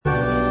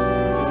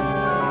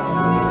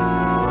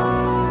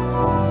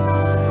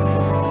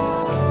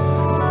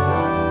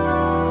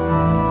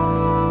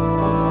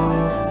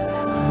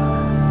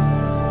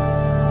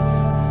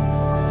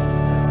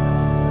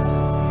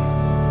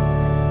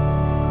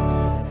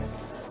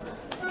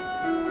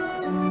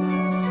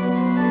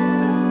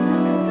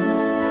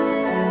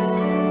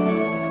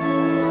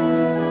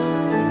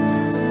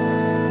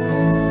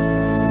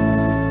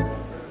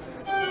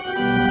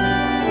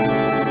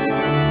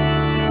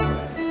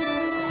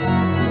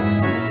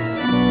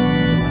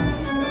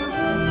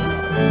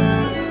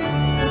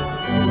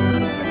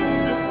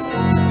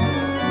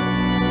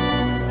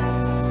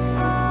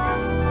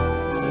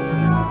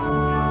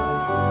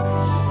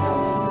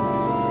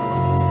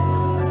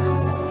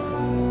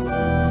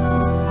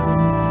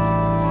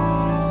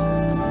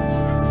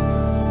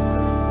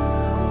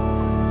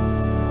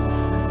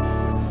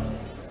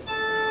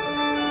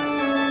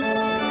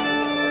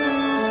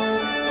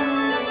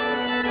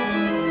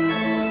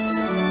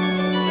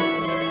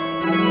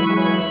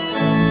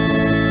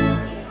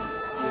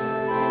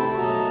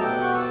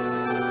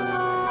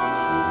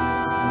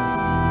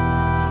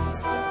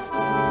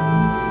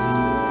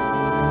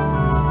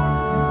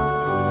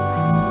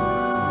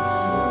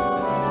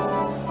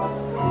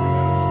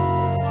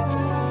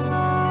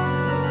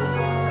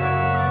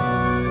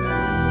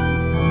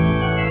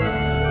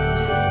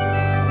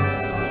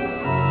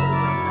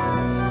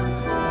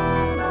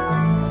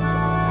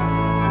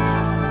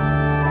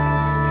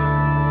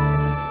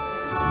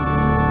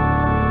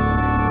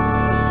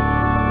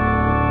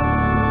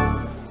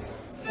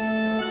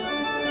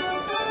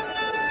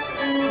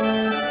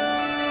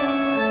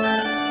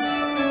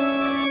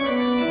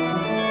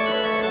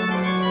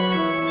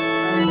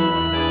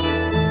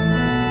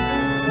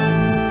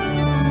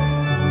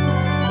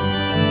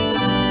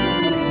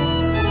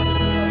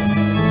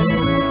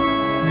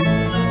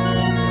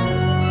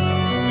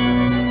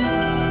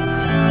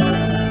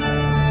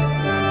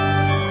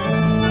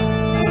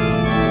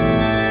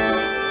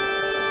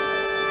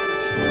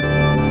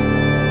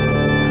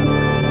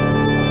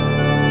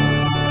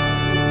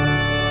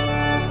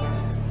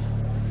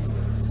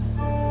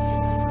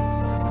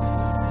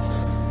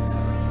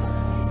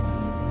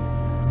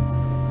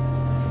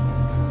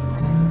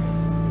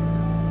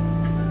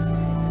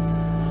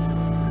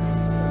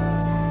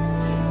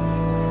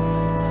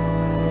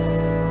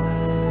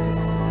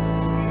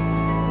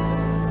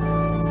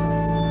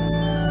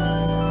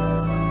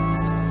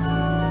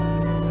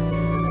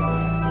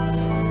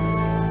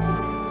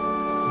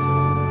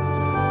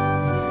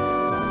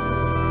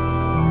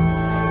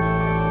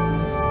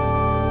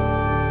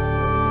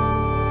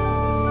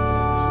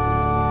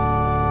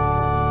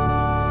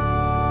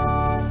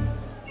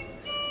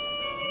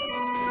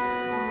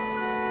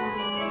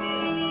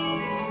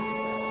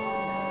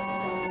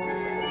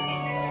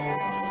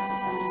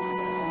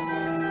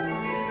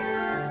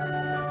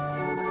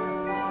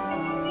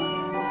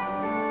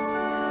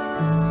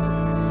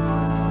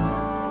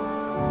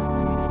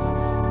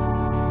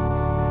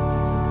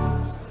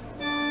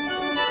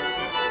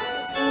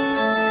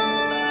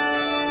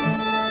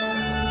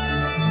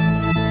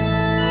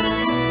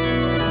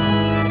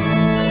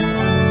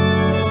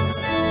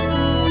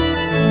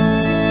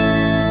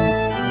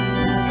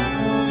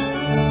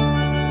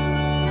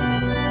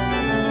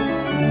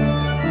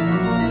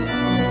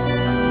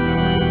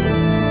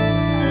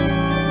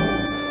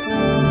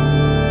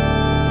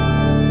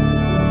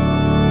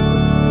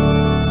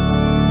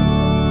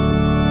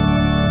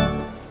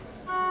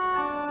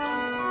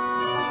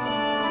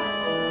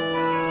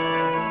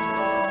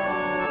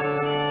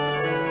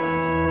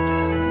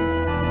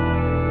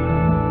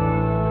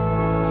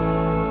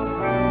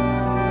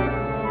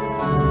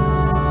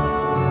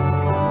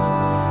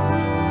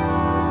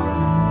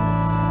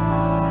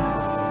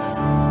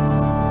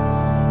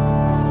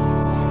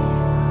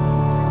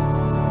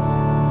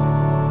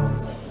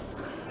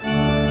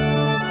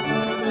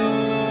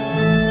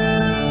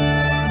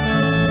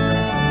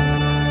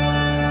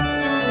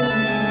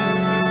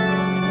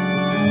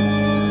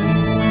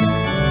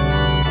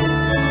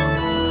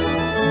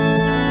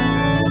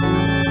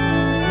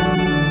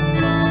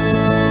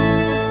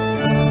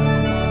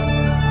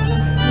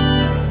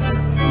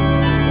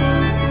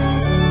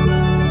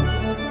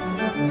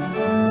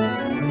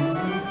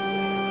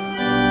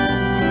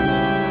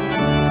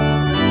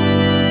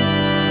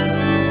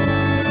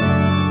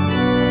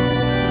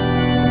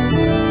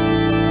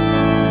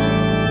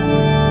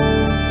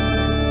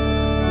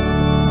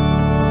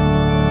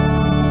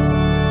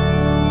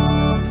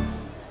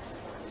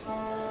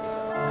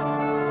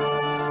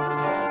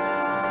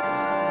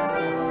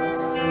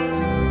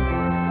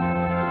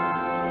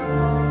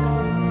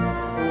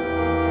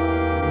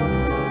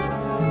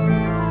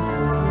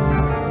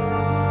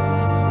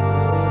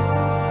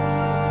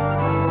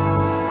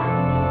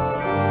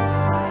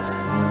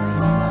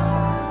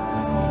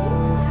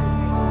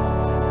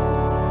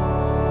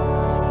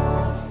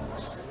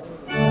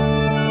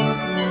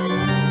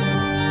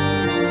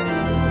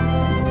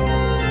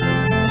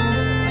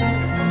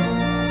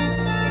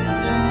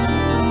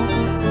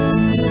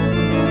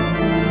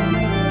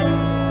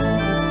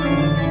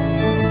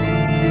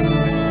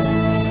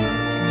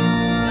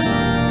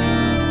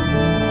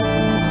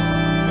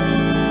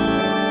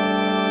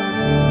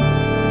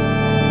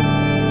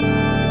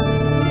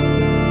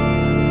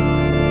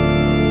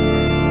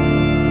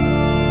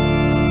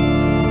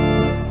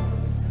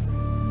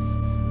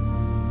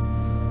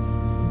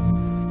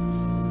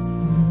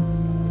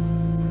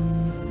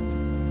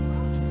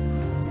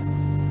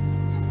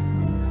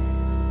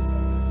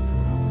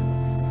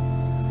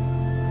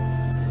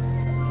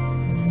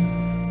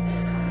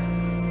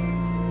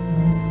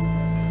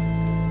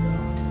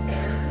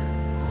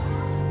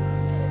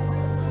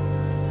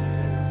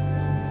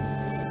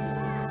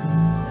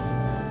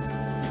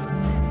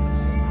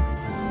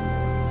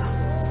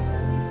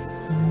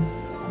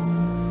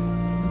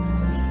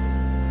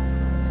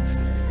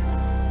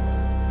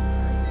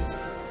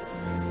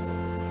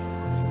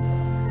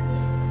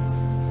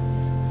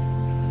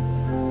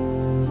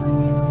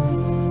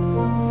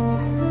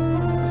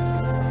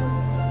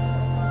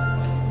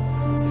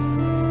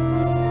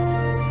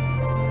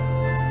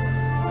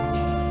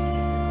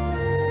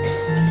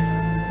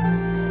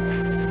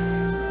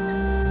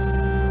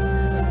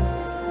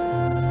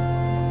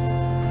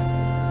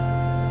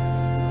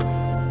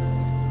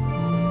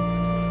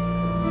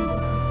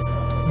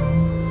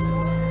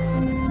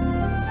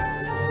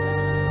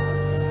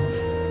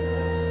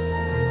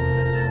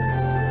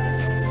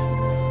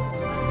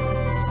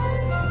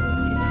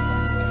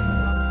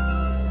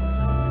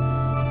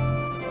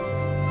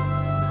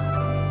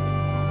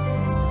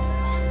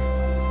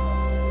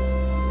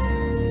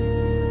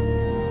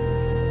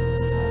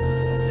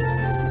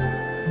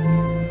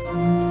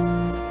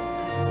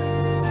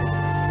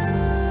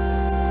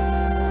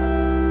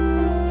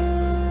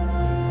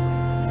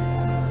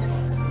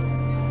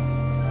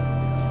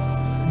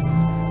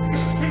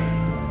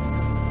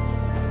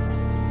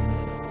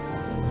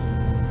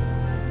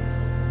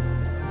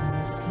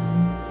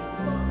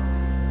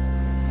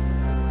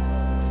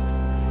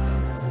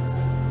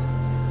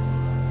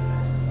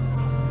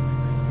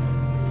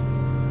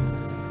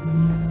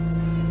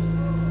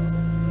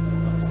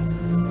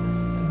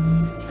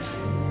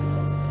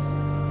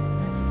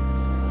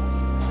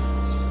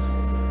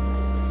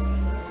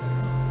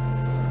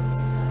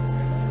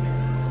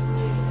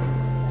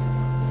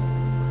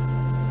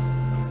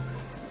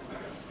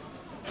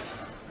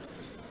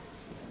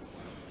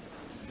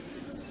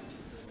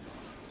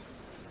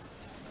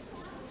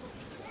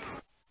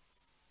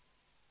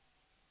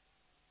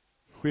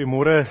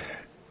Goeiemôre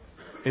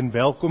en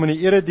welkom in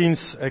die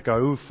erediens. Ek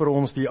hou vir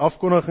ons die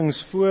afkondigings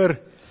voor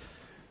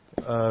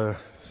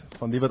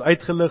van die wat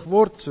uitgelig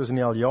word, soos in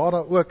die al jare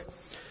ook.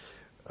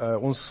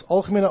 Ons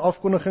algemene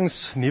afkondigings,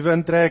 nuwe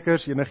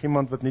intrekkers,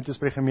 enigiemand wat nie is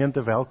by die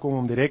gemeente, welkom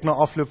om direk na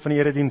afloop van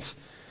die erediens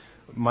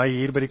my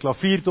hier by die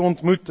klavier te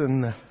ontmoet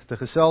en te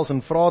gesels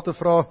en vrae te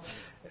vra.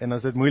 En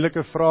as dit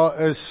moeilike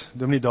vrae is,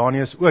 Dominee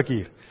Daniël is ook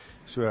hier.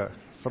 So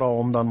vra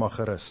hom dan maar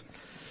gerus.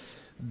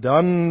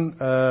 Dan,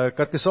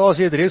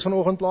 katekisasie het reeds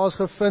vanoggend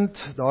plaasgevind.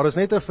 Daar is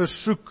net 'n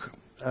versoek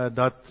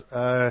dat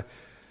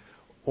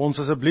ons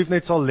asseblief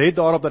net sal let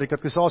daarop dat die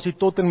katekisasie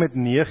tot en met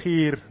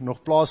 9:00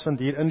 nog plaasvind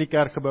hier in die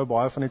kerkgebou,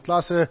 baie van die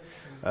klasse.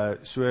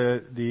 So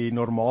die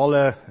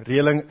normale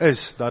reëling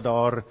is dat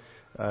daar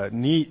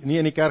nie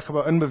in die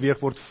kerkgebou inbeweeg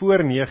word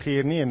voor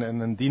 9:00 nie,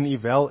 en indien u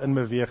wel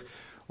inbeweeg,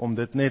 om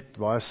dit net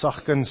baie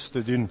sagkens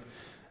te doen.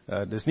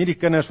 Dis nie die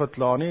kinders wat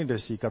kla nie,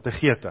 dis die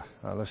kategete.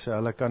 Hulle sê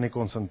hulle kan nie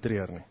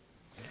konsentreer nie.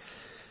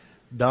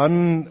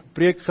 Dan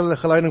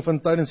preekgeleiding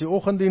van tydens die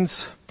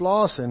oggenddiens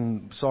plaas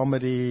en saam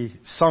met die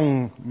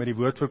sang, met die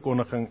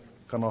woordverkondiging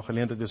kan daar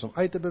geleentheid wees om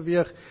uit te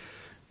beweeg.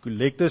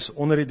 Kollektes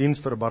onder die diens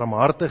vir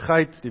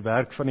barmhartigheid, die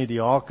werk van die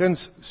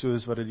diakens,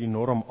 soos wat dit die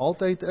norm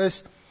altyd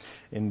is,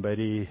 en by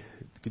die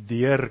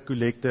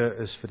deurkollekte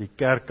is vir die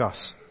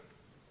kerkkas.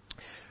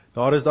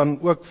 Daar is dan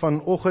ook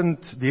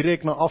vanoggend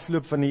direk na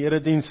afloop van die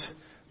erediens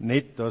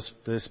net,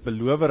 dis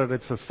beloof dat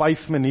dit vir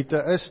 5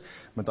 minute is,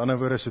 met ander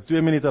woorde so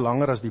 2 minute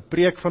langer as die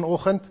preek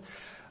vanoggend,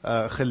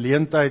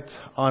 geleentheid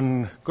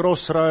aan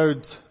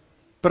Crossroad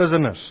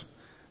prisoners,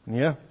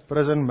 nee,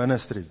 prison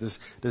ministries,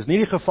 dis nie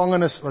die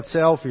gevangenes wat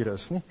self hier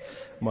is nie,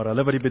 maar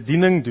hulle wat die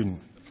bediening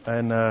doen,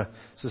 en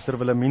Suster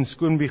Wilhelmine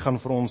Skoonby gaan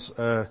vir ons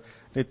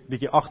net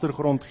bietjie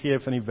agtergrond gee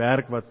van die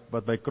werk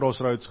wat by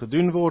Crossroads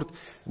gedoen word,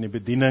 en die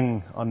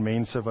bediening aan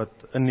mense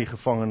wat in die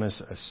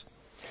gevangenis is.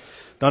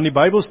 Dan die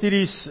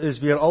Bybelstudies is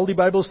weer al die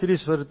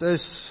Bybelstudies wat dit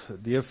is,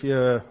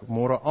 DV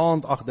môre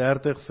aand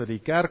 8:30 vir die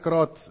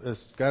kerkraad,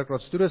 is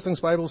kerkraad toerustings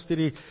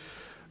Bybelstudie,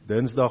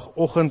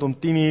 Dinsdagoggend om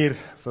 10:00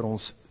 vir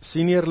ons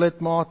senior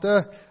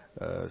lidmate,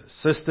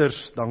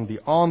 Susters dan die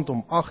aand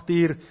om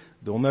 8:00,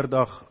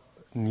 donderdag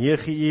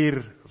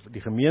 9:00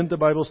 die gemeente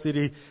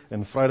Bybelstudie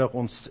en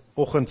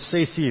Vrydagoggend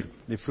 6:00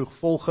 die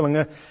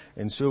vroegvolgelinge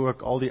en so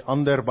ook al die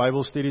ander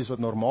Bybelstudies wat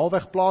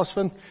normaalweg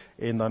plaasvind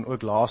en dan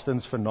ook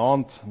laastens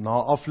vanaand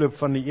na afloop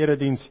van die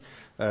erediens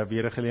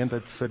weer 'n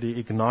geleentheid vir die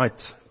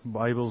Ignite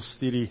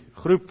Bybelstudie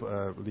groep,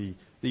 die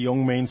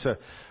jong mense.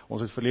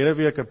 Ons het verlede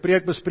week 'n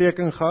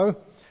preekbespreking gehou.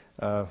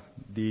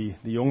 Die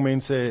jong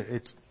mense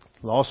het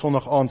laas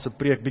Sondag aand se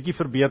preek bietjie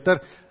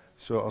verbeter,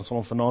 so ons sal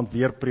hom vanaand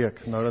weer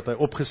preek, nou dat hy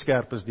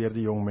opgeskerp is deur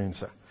die jong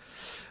mense.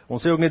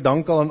 Ons sê ook net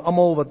dank aan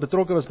almal wat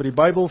betrokke was by die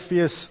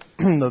Bybelfees,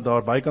 dat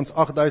daar bykans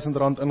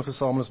R8,000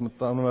 ingesamel is,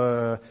 met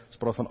ons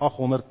praat van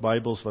 800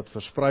 Bybels wat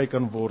versprei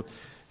kan word,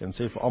 en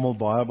sê vir almal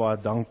baie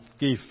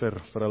dankie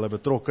vir hulle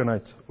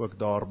betrokkenheid ook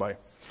daarby.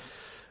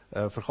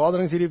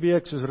 Vergaderings hierdie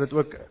week, soos dit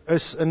ook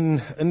is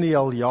in die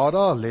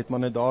Aljada, let maar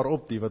net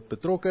daarop, die wat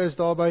betrokke is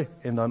daarby,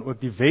 en dan ook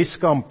die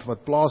Weskamp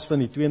wat plaasvind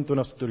die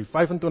 22ste tot die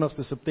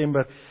 25ste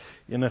September,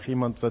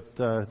 enigiemand wat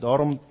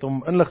daarom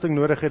om inligting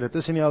nodig het, dit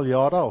is in die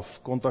Aljada, of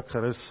kontak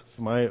gerus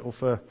vir my of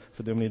vir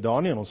Dominee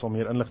Dani, en ons sal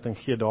meer inligting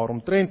gee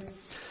daaromtrent.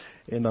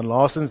 En dan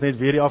laastens net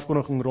weer die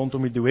afkondiging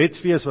rondom die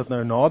duetfees wat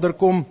nou nader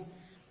kom.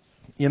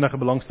 Enige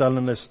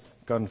belangstellendes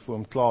kan vir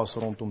hom Klaas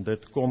rondom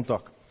dit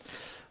kontak.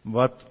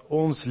 Wat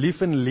ons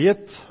lief en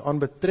leed aan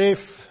betref,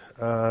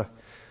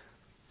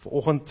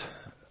 vanoggend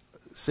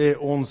sê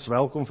ons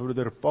welkom vir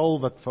broeder Paul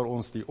wat vir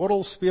ons die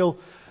orgel speel.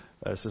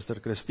 Suster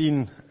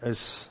Christine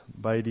is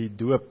by die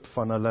doop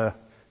van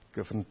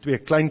van 2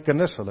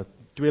 kleinkinders, hulle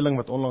tweeling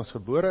wat onlangs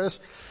gebore is.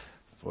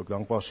 Ek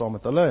dankbaar saam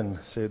met hulle en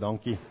sê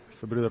dankie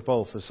vir broeder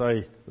Paul vir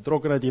sy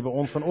betrokkenheid hier by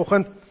ons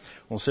vanoggend.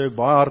 Ons sê ook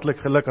baie hartlik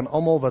geluk aan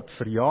almal wat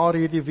verjaar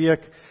hierdie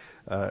week,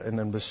 en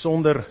in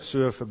besonder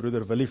so vir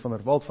broeder Willie van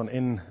der Walt van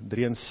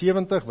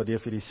N73 wat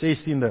vir die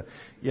 16de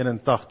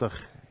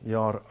 81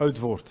 jaar oud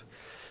word.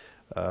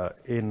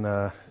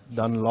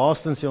 Dan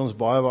laastens sê ons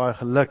baie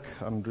geluk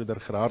aan broeder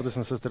Gerardus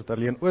en suster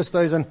Tarleen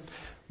Oosthuizen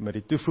met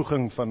die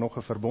toevoeging van nog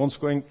 'n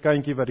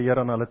verbondskindjie wat die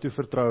Here aan hulle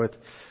toevertrou het.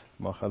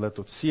 Mag hulle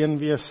tot seën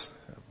wees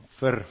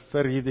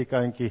vir hierdie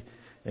kindjie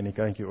en die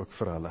kindjie ook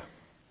vir hulle.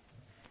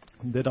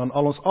 Dit dan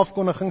al ons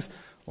afkondigings.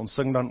 Ons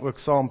sing dan ook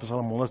saam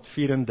Psalm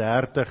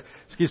 134.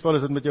 Ekskuus Paul,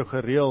 is dit met jou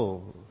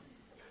gereël?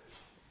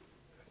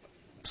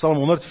 Psalm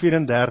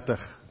 134.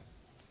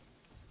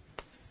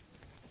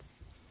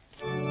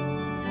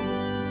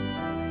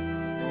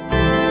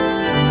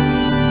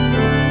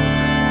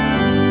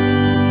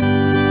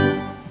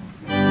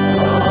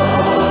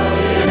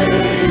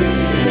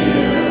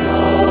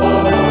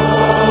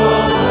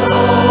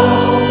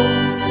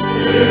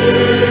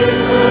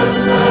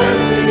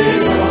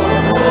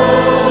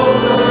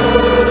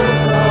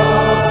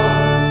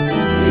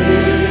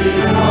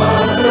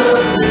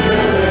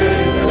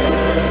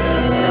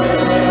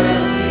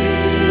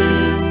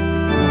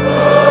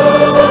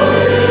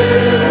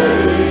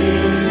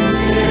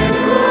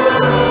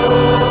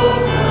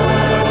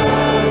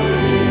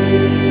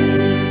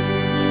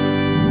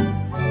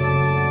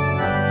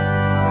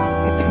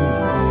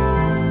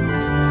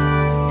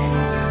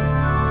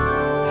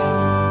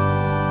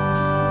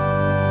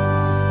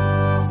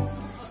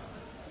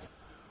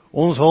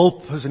 Ons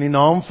hulp is in die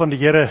naam van die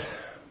Here,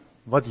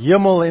 wat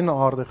hemel en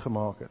aarde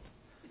gemaak het,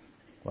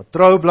 wat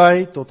trou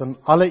bly tot in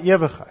alle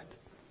ewigheid,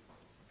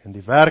 en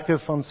die werke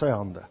van sy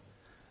hande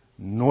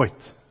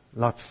nooit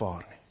laat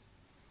vaar nie.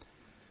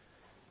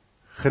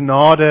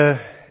 Genade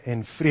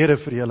en vrede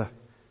vir julle,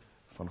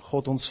 van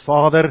God ons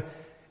Vader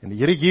en die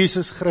Here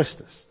Jesus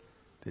Christus,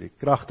 deur die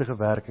kragtige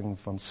werking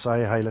van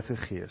sy Heilige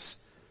Gees.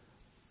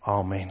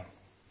 Amen.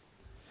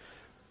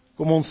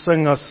 Kom ons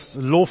sing as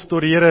lof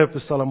tot die Here,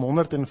 Psalm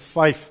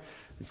 105,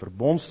 die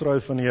verbondstrou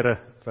van die Here,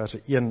 verse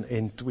 1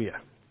 en 2.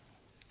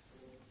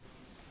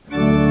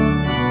 Oh,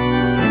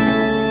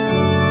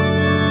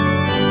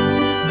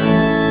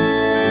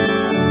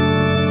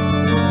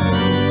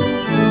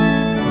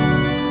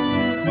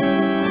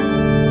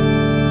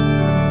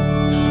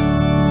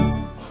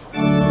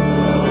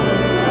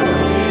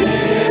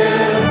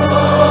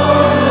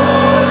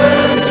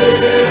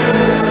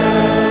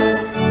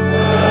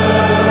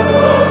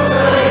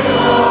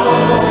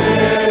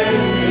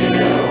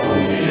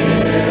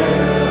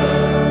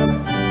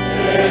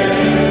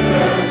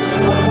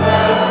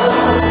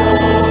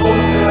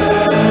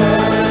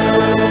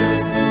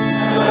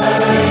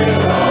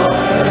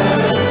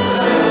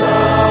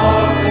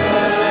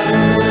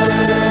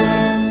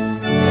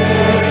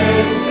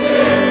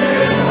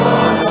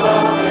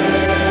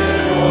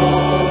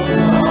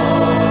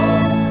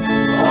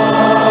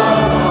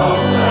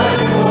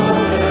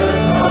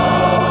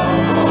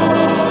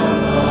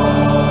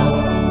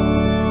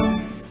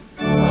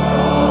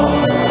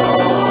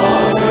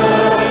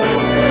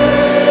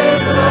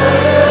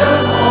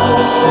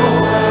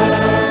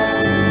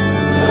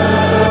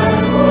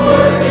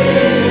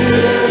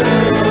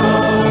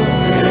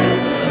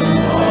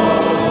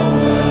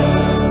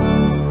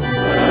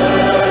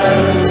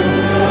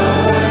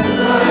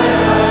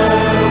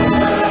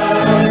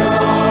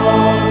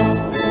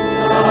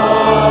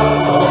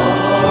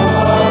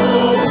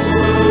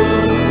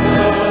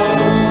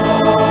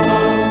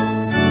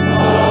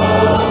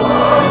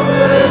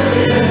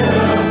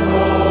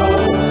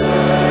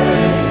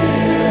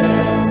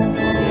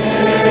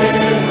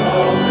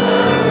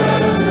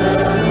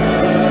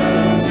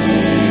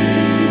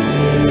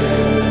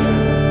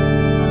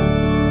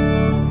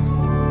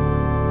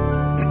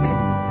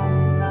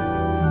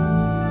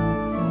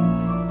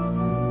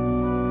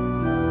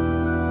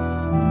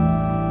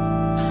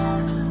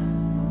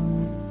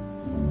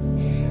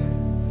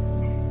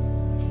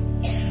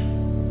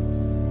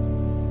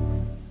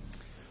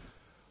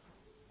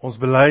 Ons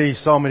bely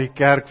saam met die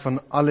kerk van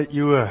alle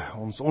eeue,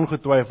 ons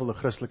ongetwyfelde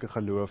Christelike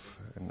geloof,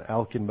 en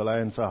elkeen bely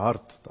in sy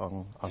hart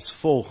dan as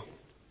volg.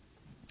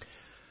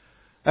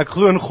 Ek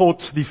glo in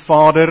God, die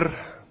Vader,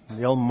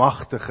 die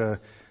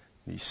Almagtige,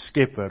 die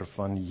Skepper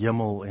van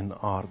hemel en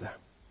aarde.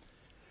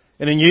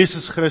 En in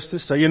Jesus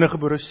Christus, sy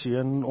eniggebore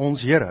Seun,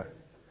 ons Here,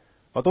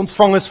 wat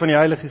ontvang is van die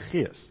Heilige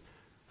Gees,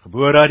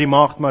 gebore uit die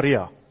Maagd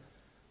Maria,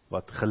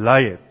 wat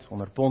gelei het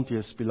onder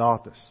Pontius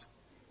Pilatus,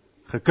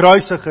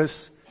 gekruisig is,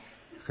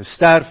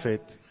 gesterf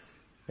het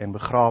en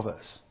begrawe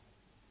is,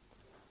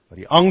 wat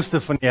die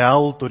angste van die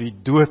hel tot die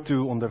dood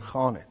toe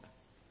ondergaan het,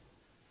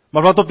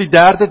 maar wat op die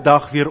 3de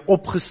dag weer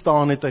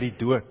opgestaan het uit die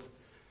dood,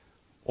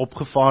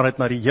 opgevaar het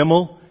na die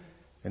hemel,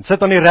 en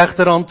sit aan die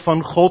regterhand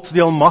van God,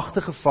 die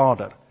Almagtige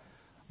Vader,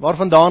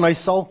 waarvandaan hy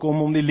sal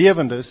kom om die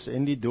lewendes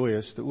en die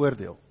dooies te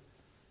oordeel.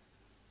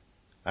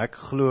 Ek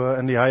glo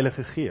in die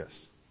Heilige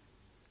Gees.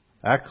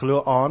 Ek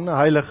glo aan 'n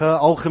heilige,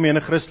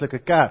 algemene Christelike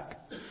kerk,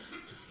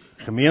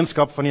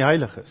 gemeenskap van die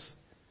heiliges,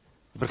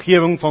 die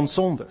vergewing van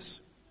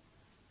sondes,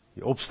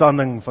 die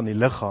opstanding van die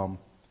liggaam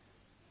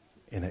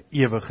en 'n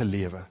ewige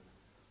lewe.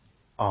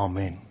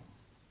 Amen.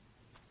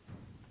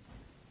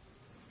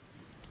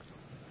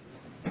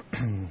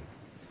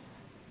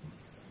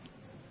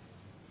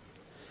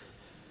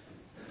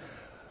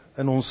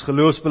 In ons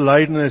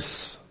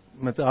geloofsbelijdenis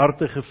met die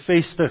harte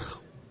gefestig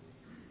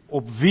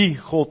op wie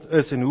God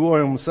is en hoe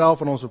hy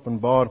homself aan ons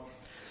openbaar,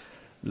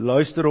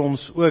 luister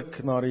ons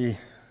ook na die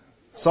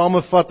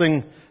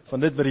samevatting van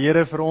dit wat die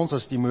Here vir ons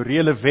as die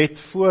morele wet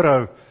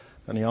voorhou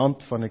aan die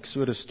hand van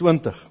Eksodus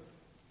 20.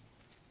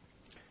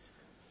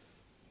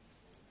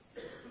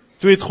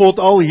 Toe het God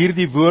al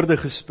hierdie woorde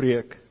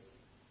gespreek.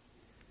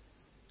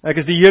 Ek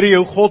is die Here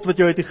jou God wat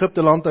jou uit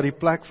Egipte land uit die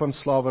plek van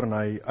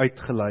slawerny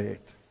uitgelei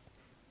het.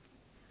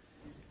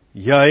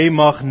 Jy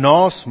mag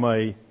naas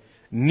my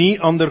nie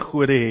ander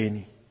gode hê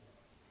nie.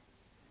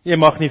 Jy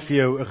mag nie vir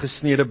jou 'n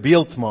gesneede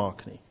beeld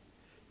maak nie.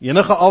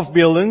 Enige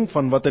afbeelding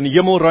van wat in die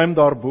hemelruim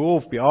daarbo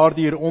of die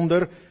aarde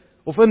hieronder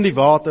of in die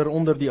water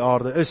onder die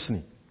aarde is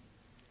nie.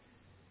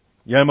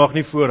 Jy mag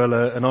nie voor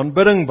hulle in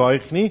aanbidding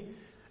buig nie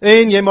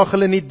en jy mag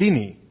hulle nie dien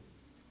nie.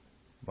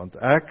 Want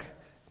ek,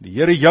 die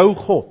Here jou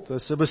God,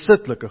 is 'n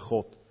besitlike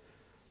God.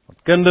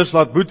 Want kinders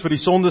laat boet vir die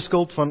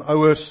sondeskuld van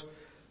ouers,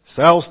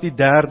 selfs die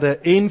 3de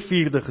en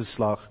 4de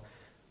geslag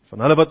van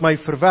hulle wat my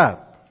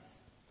verwerp.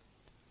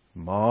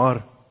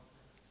 Maar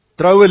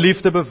troue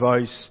liefde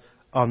bewys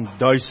aan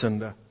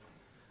duisende,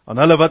 aan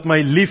hulle wat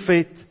my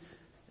liefhet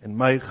en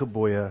my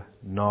gebooie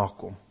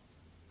nakom.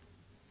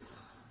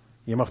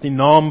 Jy mag die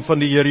naam van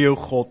die Here jou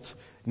God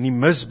nie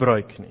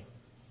misbruik nie,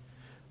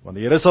 want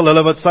die Here sal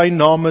hulle wat sy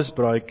naam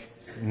misbruik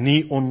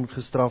nie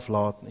ongestraf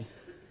laat nie.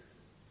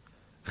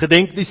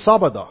 Gedenk die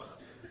Sabbatdag,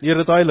 deur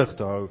dit heilig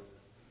te hou.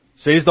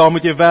 6 dae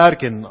moet jy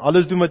werk en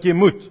alles doen wat jy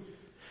moet,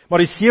 maar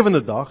die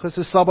 7de dag is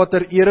 'n Sabbat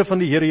ter ere van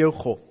die Here jou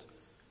God.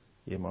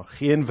 Jy mag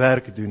geen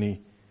werk doen nie.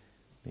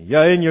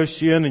 Jy en jou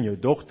seun en jou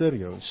dogter,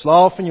 jou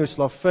slaaf en jou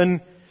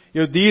slavin,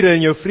 jou diere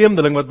en jou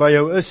vreemdeling wat by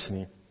jou is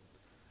nie.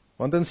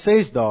 Want in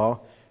 6 dae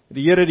het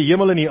die Here die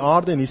hemel en die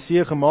aarde en die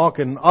see gemaak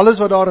en alles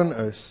wat daarin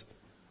is.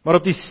 Maar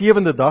op die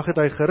 7de dag het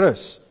hy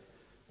gerus.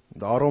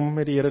 Daarom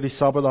het die Here die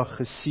Sabbatdag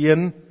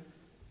geseën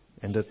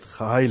en dit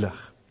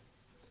geheilig.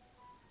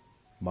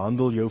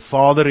 Behandel jou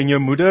vader en jou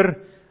moeder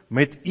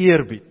met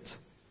eerbied,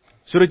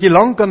 sodat jy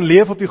lang kan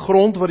leef op die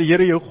grond wat die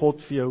Here jou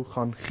God vir jou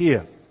gaan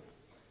gee.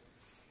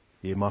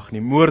 Jy mag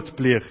nie moord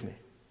pleeg nie.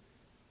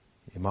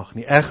 Jy mag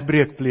nie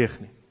egbreek pleeg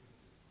nie.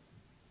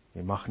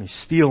 Jy mag nie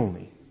steel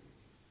nie.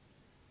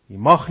 Jy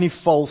mag nie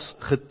vals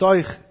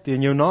getuig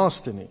teen jou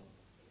naaste nie.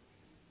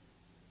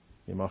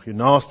 Jy mag jou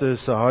naaste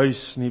se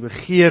huis nie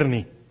begeer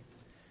nie.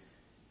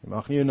 Jy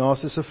mag nie jou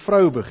naaste se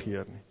vrou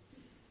begeer nie.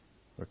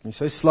 Ook nie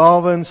sy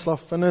slawe en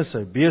slavinne,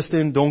 sy beeste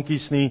en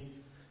donkies nie,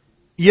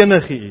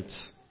 enige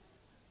iets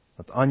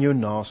wat aan jou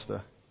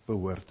naaste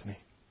behoort nie.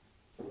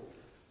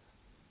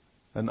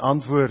 In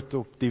antwoord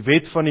op die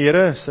wet van die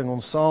Here sing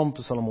ons saam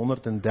Psalm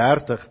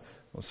 130,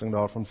 ons sing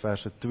daarvan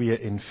verse 2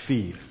 en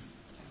 4.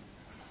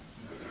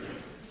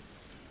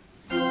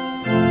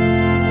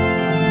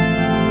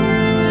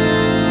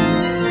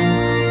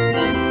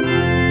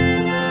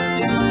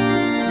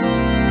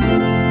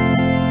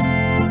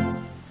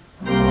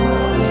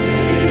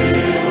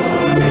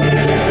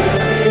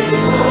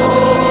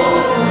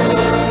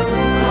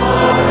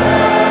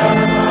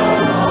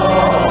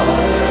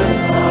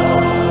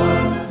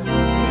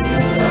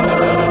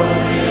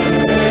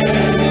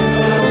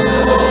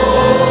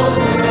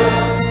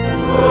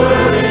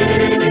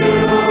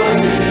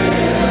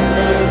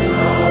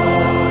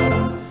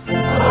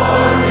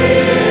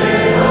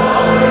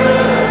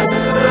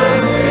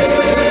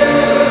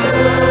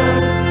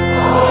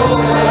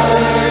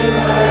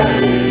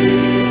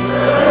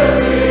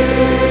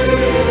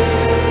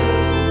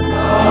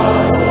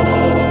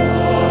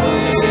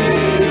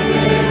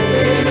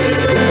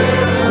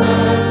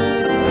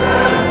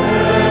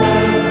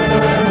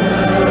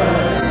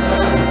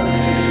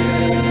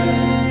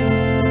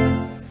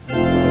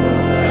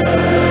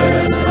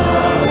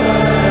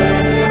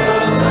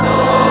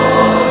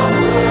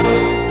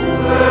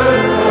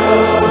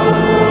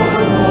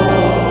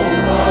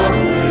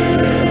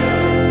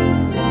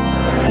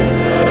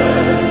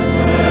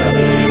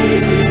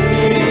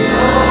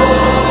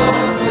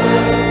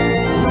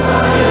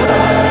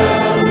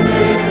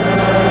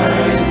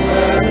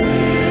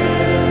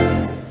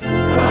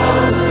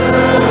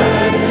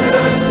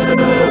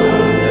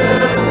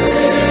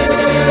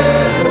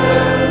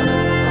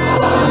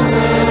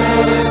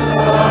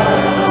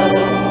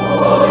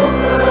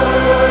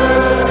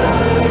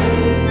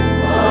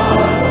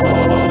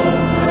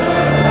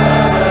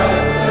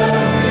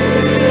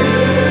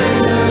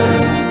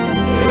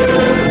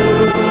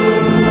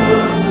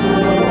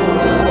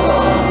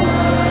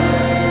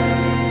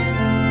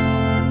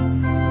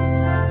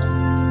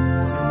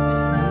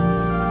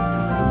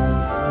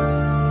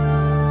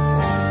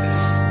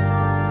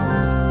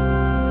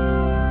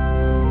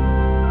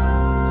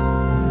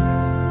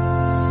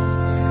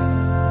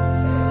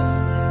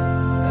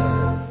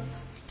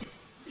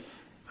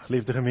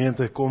 Geliefde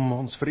gemeente, kom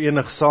ons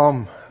verenig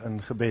saam in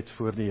gebed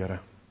voor die Here.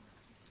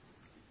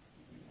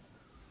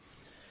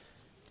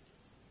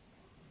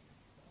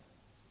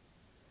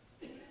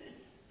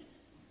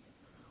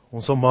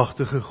 Ons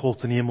almagtige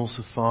God en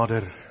hemelse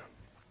Vader,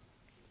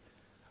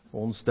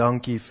 ons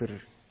dankie vir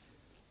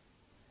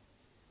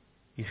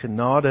U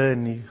genade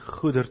en U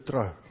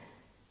goedertrou.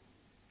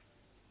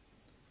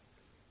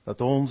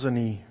 Dat ons in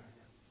die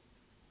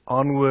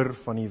aanhoor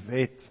van die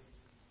wet,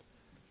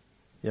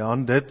 ja,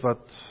 aan dit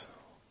wat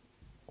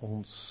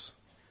ons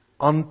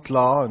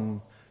aankla en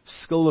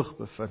skuldig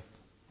bevind,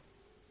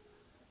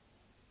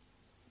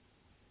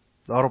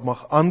 daarop mag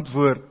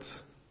antwoord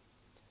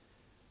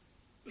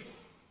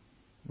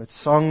met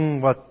sang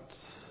wat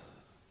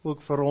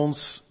ook vir ons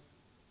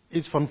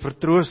iets van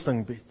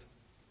vertroosting bied.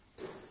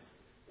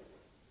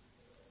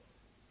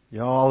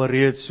 Ja,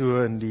 alreeds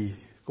so in die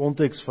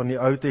konteks van die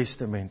Ou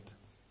Testament,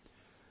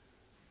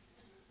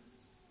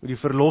 hoe die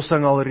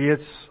verlossing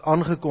alreeds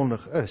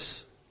aangekondig is,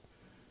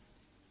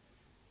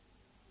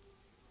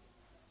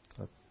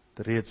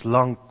 dat reeds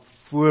lank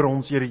voor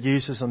ons Here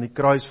Jesus aan die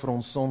kruis vir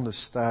ons sonde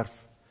sterf,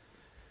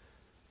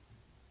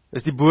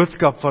 is die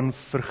boodskap van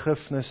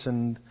vergifnis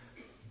en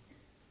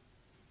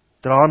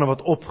trane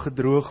wat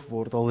opgedroog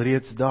word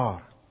alreeds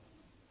daar.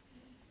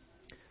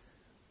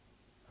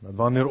 En dat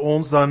wanneer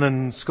ons dan in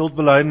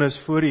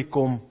skuldbelydenis voor U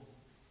kom,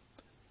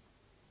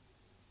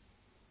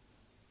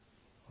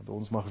 dat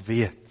ons mag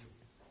weet,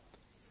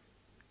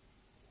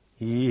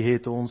 U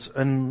het ons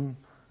in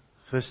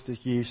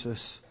Christus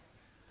Jesus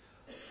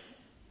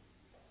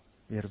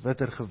weer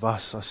witter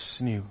gewas as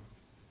sneeu.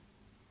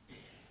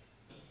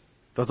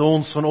 Dat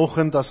ons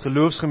vanoggend as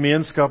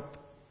geloofsgemeenskap,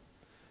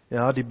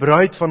 ja, die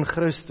bruid van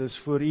Christus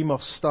voor U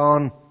mag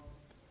staan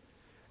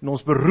en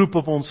ons beroep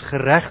op ons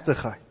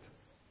geregtigheid.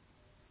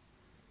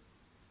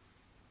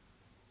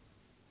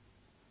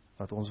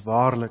 Dat ons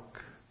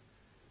waarlik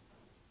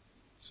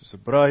soos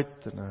 'n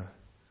bruid in 'n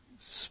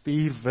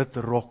spierwit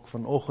rok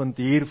vanoggend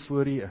hier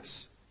voor U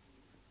is.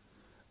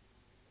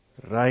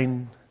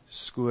 Rein,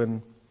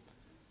 skoon,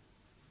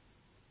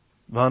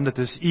 want dit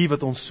is U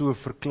wat ons so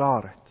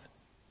verklaar het.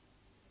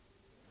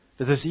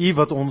 Dit is U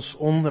wat ons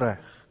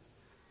onreg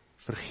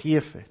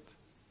vergeef het.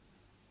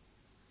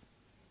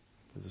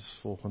 Dit is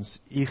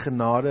volgens U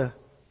genade,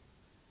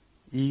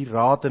 U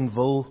raad en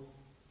wil,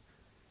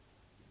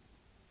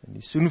 en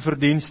die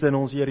soenverdienste in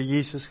ons Here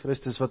Jesus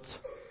Christus, wat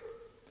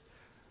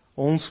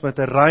ons met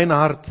 'n rein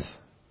hart,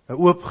 'n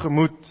oop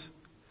gemoed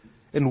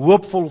en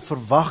hoopvol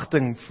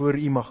verwagting voor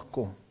U mag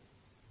kom.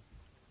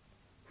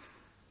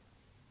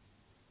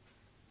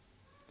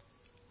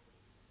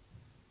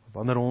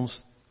 Wanneer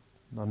ons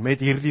dan met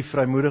hierdie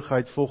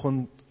vrymoedigheid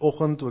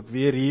volgende ook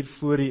weer hier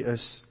voor U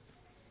is,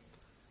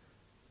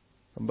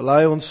 dan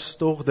bely ons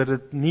tog dat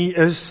dit nie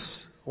is,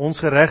 ons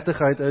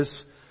geregtigheid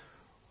is,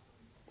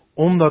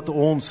 omdat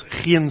ons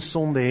geen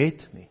sonde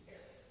het nie,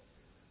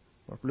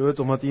 maar bloot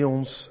omdat U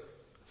ons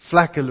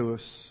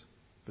vlekkeloos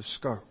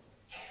beskou.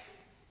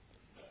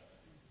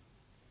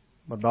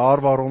 Maar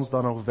daar waar ons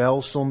dan nog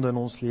wel sonde in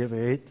ons lewe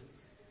het,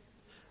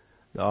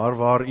 daar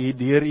waar U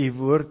deur U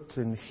woord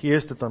en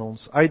Gees dit aan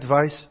ons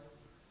uitwys,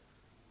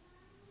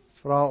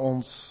 vra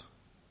ons,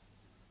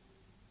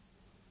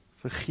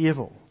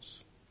 vergewe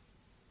ons.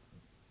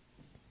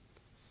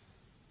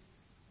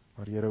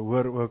 Maar Here,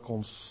 hoor ook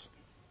ons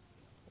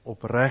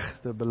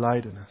opregte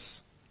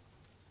belydenis.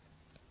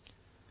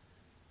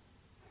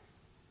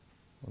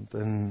 Want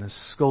in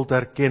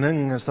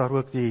skulderkenning is daar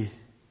ook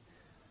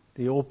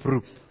die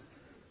oproep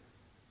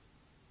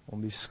om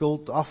die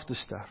skuld af te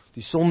sterf,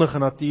 die sondige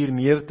natuur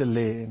neer te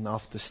lê en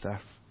af te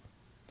sterf.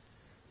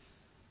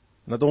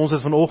 En dat ons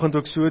dit vanoggend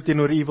ook so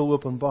teenoor U wil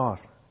openbaar.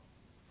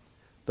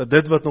 Dat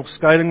dit wat nog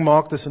skeiding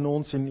maak tussen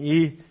ons en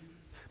U,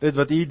 dit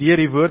wat U deur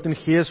die woord en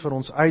Gees vir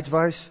ons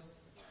uitwys,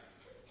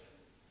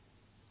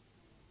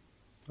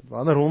 dat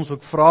wanneer ons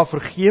ook vra,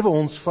 vergewe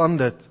ons van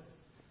dit,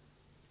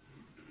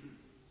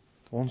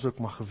 dat ons ook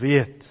mag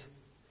weet,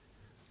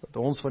 dat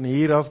ons van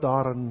hier af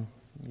daar in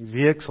die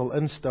week sal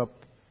instap,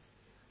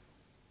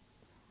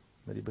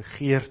 met die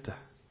begeerte,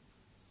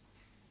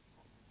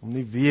 om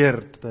nie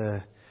weer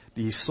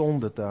die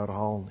sonde te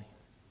herhaal nie.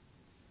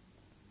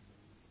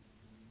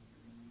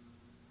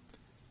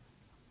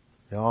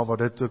 Ja, wat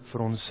dit ook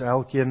vir ons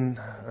elkeen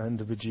 'n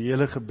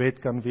individuele gebed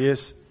kan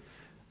wees,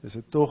 is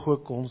dit tog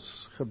ook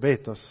ons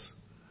gebed as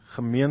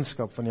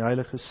gemeenskap van die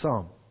Heilige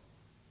saam.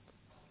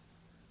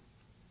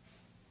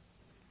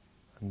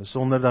 En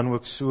besonder dan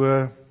ook so,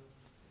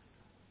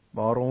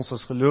 waar ons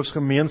as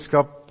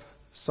geloofsgemeenskap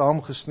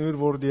saamgesnoer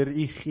word deur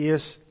U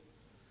Gees,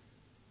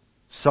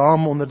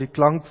 saam onder die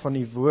klank van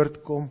U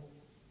woord kom,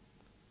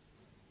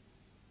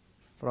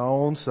 vra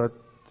ons dat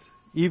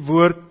U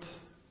woord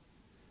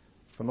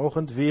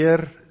vanoggend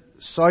weer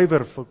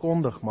suiwer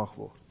verkondig mag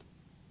word.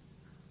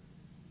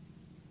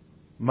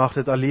 Mag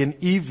dit alleen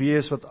U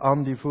wees wat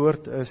aan die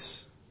woord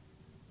is.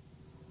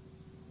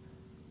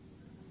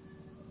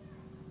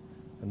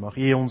 En mag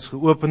U ons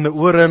geopende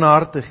ore en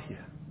harte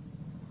gee.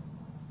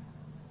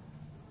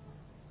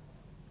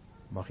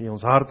 Mag U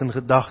ons hart en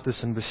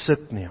gedagtes in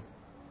besit neem.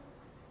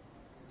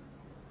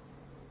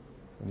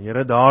 En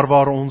Here, daar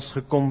waar ons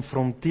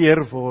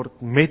gekonfronteer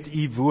word met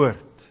U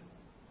woord,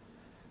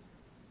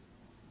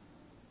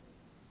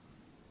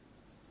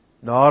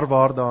 daar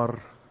waar daar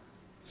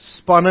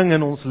spanning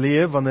in ons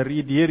lewe, wanneer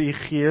U deur U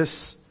Gees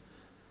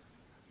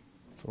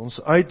vir ons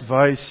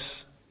uitwys,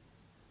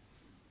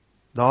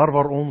 daar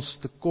waar ons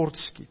tekort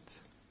skiet,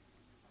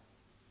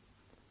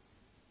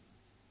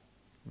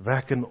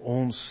 wek in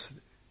ons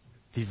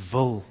die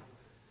wil,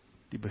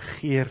 die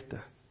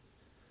begeerte,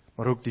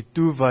 maar ook die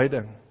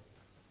toewyding,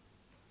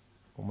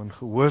 om in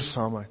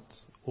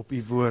gehoorsaamheid op U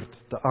woord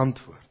te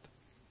antwoord.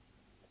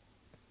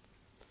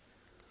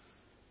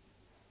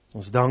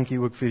 Ons dank U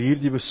ook vir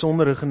hierdie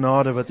besondere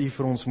genade wat U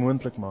vir ons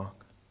moontlik maak.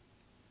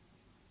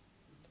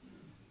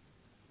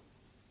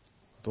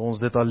 Dat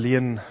ons dit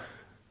alleen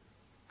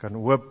kan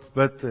hoop,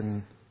 bid en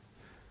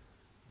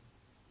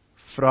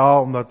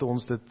vra, omdat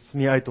ons dit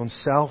nie uit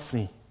onsself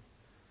nie,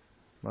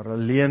 maar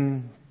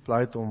alleen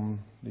pleit om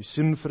die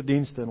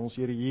soenverdienste in ons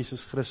Here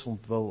Jesus Christus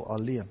ontwil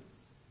alleen.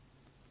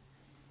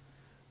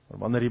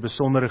 Maar wanneer die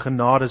besondere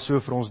genade so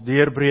vir ons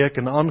deurbreek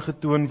en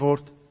aangetoon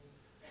word,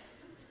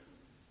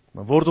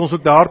 dan word ons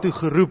ook daartoe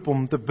geroep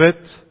om te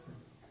bid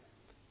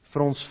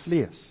vir ons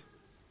vlees,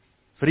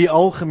 vir die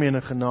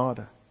algemene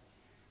genade.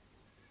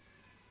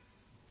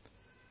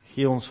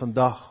 Gee ons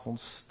vandag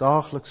ons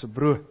daaglikse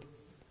brood,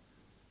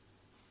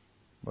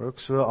 maar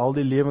ook so al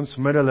die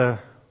lewensmiddele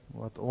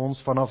wat ons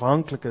van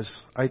afhanklik is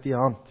uit U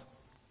hand.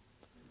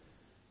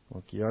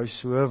 Ook juist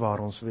so waar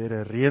ons weer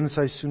 'n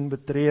reenseisoen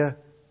betree,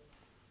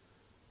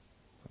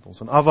 dat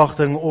ons in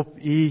afwagting op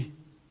U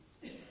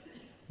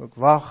ook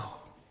wag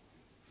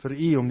vir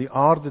U om die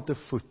aarde te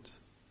voed,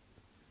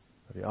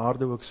 dat die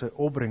aarde ook sy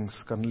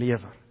opbrengs kan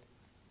lewer.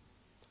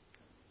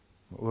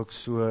 Maar ook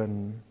so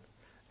in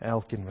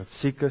elkeen wat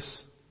siek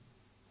is,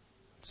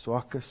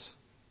 swak is,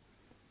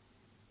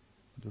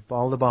 met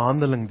bepaalde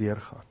behandeling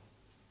deurgaan.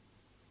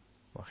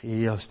 Mag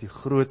U as die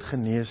groot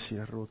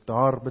geneesheer ook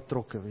daar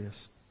betrokke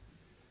wees,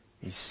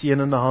 die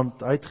seënende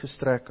hand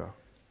uitgestrek het.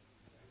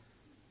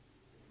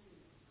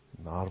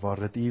 En daar waar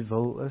dit U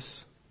wil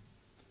is,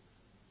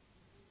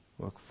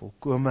 ook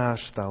volkome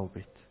herstel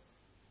bied.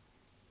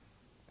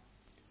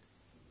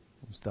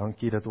 Ons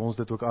dank U dat ons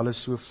dit ook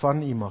alles so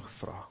van U mag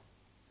vra.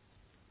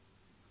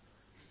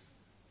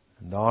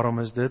 En daarom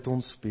is dit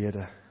ons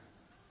bede,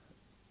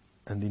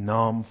 in die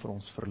naam van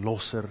ons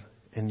Verlosser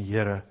en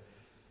Here,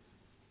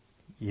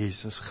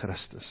 Jesus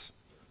Christus.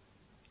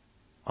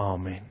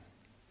 Amen.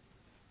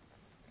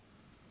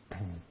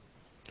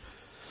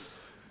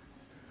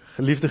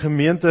 Geliefde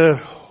gemeente,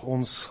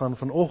 ons gaan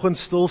vanoggend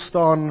stil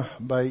staan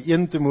by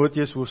 1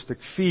 Timoteus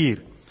hoofstuk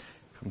 4.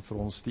 Ek gaan vir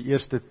ons die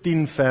eerste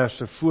 10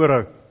 verse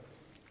voorhou.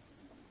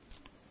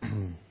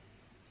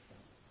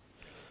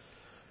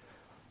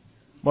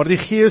 Maar die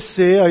Gees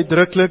sê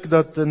uitdruklik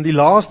dat in die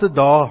laaste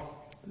dae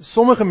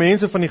sommige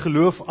mense van die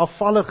geloof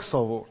afvallig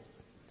sal word,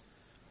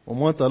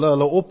 omdat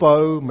hulle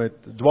ophou met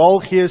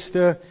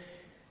dwaalgeeste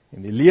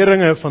en die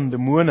leringe van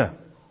demone.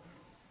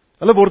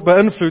 Hulle word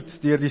beïnvloed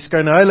deur die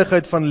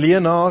skynheiligheid van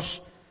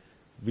leenaars,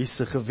 wie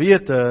se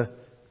gewete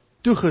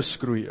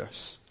toegeskroei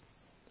is.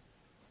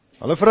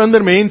 Hulle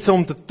verhinder mense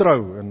om te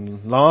trou en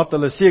laat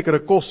hulle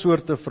sekere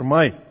kossoorte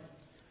vermy,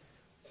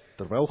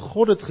 terwyl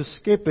God dit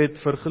geskep het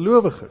vir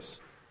gelowiges,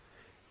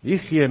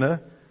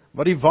 diegene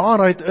wat die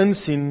waarheid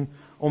insien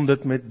om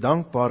dit met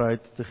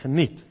dankbaarheid te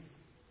geniet.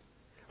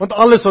 Want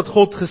alles wat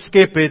God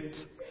geskep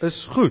het, is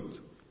goed,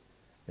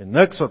 en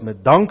niks wat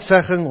met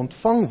danksegging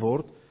ontvang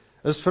word,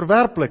 is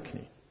verwerplik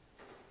nie,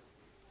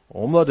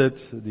 omdat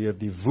dit deur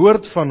die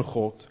woord van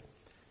God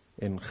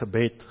en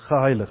gebed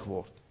geheilig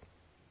word.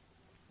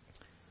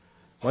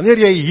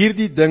 Wanneer jy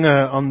hierdie dinge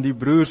aan die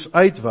broers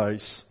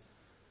uitwys,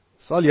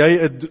 sal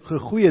jy 'n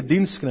goeie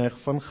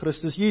diensknegt van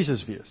Christus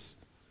Jesus wees,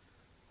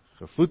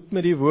 gevoed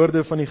met die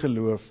woorde van die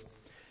geloof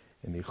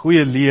en die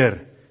goeie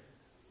leer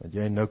wat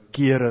jy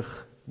noukeurig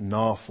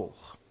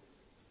navolg.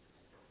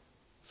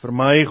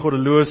 Vermy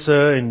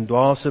goddelose en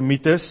dwaase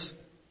mites,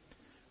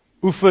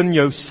 oefen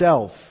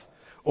jouself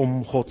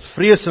om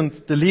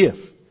Godvreesend te leef.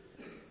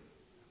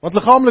 Want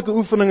liggaamlike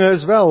oefeninge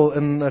is wel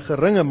in 'n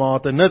geringe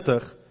mate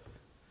nuttig,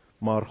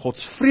 maar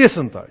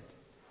Godsvreesendheid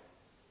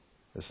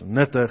is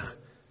nuttig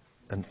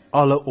in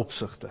alle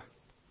opsigte.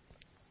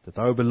 Dit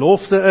hou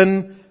belofte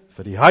in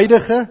vir die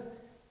huidige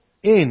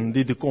en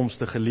die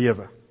toekomstige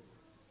lewe.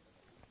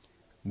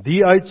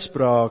 Die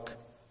uitspraak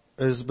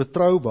is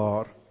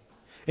betroubaar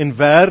en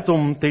werd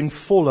om ten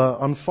volle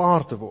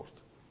aanvaar te word.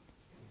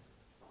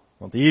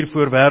 Want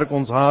hiervoor werk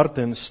ons hard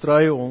en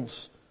stry ons,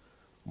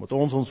 omdat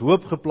ons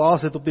hoop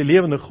geplaas het op die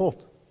lewende God,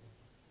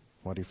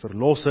 maar die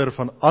verlosser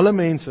van alle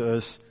mense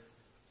is,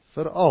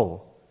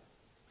 veral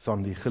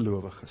van die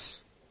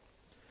gelowiges.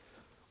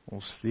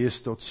 Ons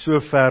lees tot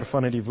sover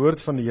van uit die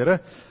woord van die Here.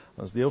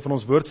 As deel van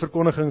ons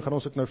woordverkondiging gaan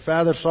ons ook nou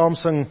verder saam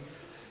sing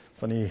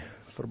van die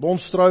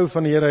verbondstrou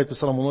van die Here uit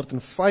Psalm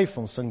 105,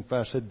 ons sing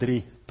verse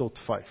 3 tot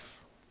 5.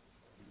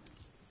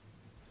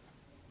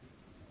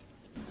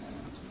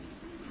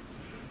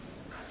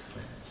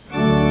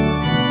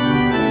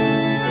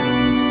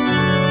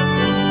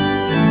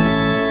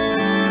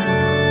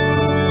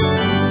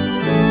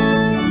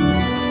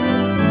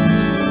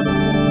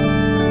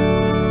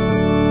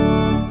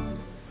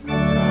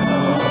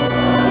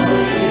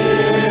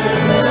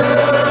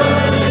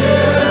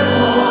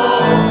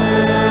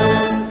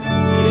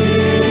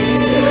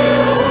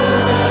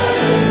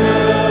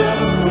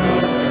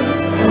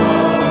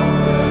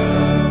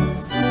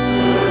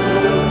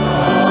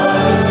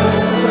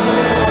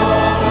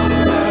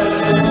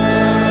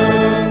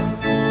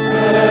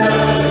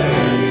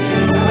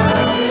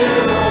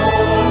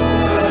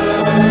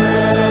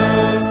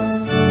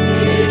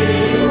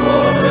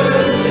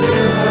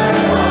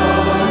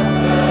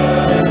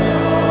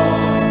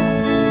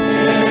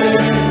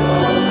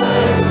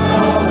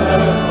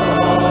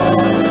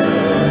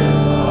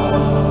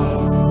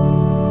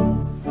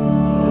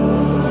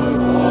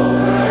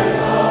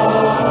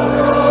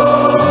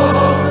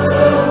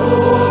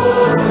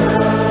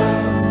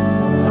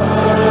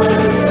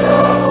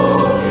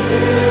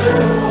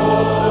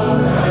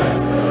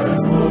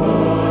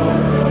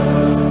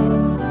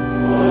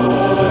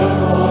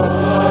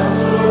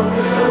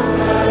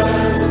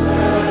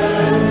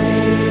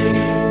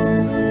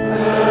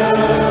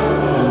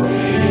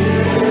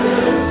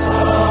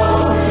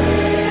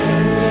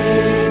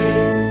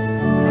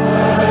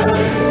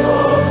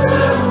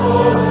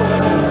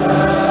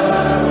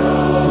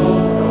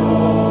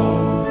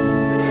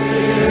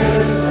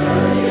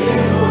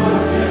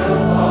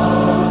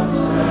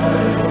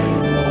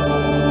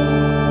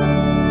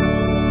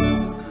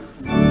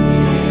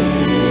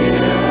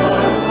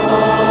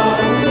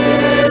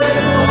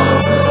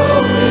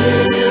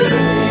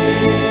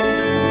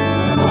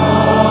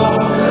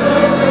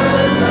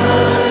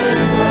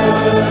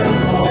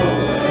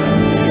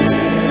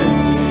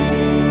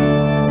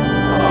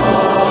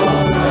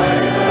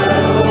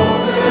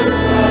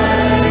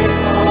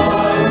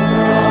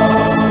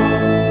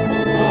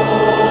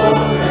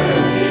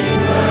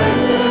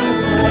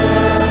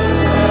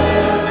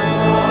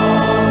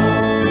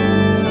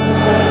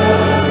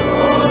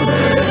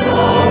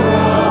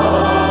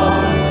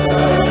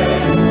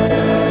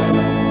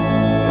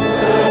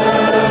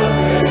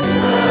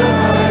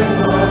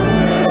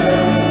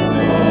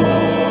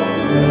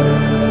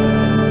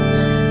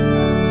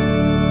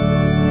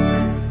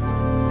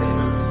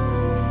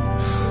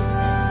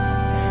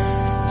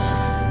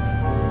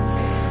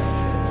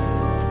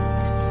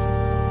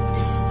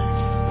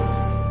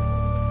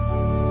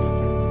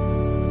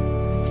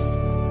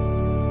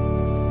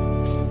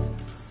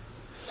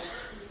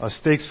 As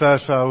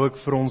teksverse hou ek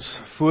vir ons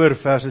voor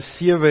verse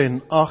 7 en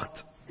 8.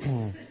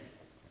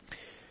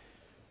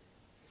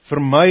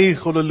 Vermy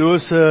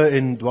goddelose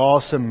en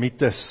dwaase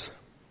mites.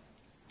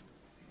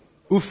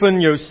 Oefen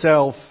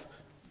jouself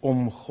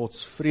om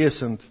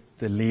godsvreesend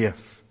te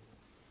leef.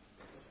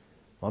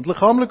 Want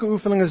liggaamlike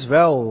oefening is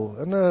wel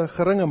in 'n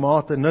geringe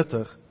mate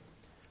nuttig,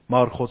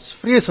 maar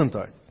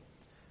godsvreesendheid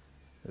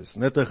is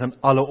nuttig in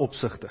alle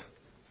opsigte.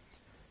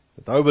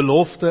 Dit hou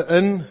belofte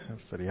in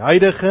vir die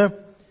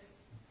huidige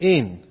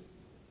en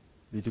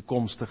die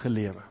toekomstige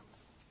lewe.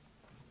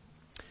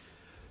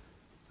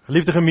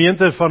 Geliefde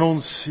gemeente van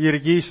ons Here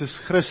Jesus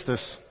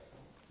Christus,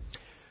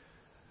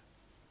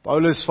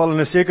 Paulus val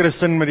in 'n sekere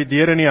sin met die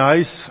deur in die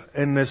huis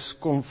en is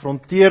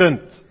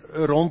konfronterend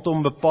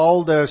rondom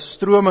bepaalde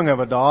strominge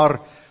wat daar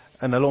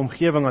in hulle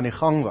omgewing aan die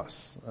gang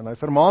was. En hy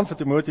vermaan vir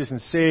Timoteus en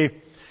sê,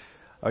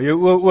 hou jou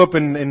oë oop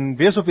en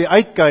wees op die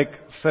uitkyk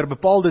vir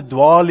bepaalde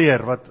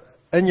dwaalleer wat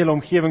in julle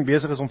omgewing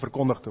besig is om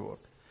verkondig te word.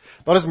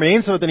 Daar is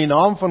mense wat in die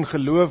naam van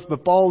geloof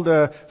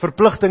bepaalde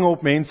verpligtinge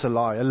op mense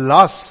laai, 'n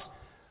las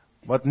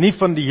wat nie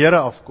van die Here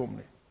afkom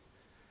nie.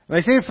 En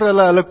hy sê vir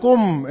hulle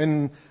kom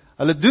en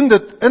hulle doen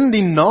dit in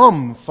die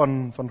naam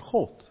van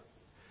God.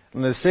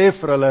 En hy sê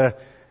vir hulle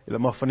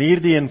mag van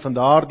hierdie en van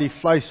daardie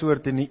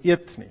vleissoorte nie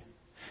eet nie.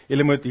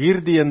 Julle moet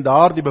hierdie en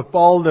daardie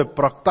bepaalde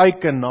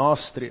praktyke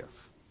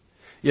nastreef.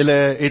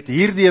 Julle het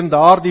hierdie en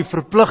daardie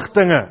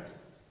verpligtinge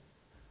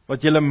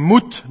wat julle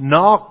moet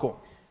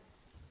nakom.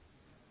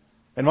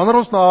 En wanneer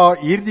ons na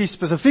hierdie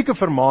spesifieke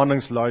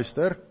vermaanings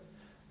luister,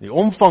 die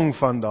omvang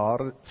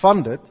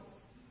van dit,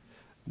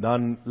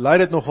 dan lei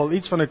dit nogal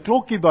iets van 'n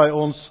klokkie by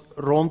ons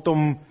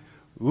rondom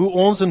hoe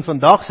ons in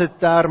vandag se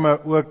terme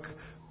ook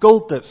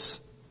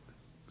kultus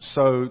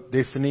sou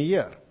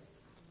definieer.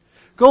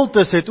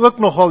 Kultus het ook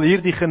nogal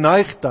hierdie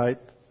geneigtheid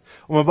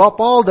om 'n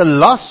bepaalde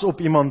las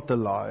op iemand te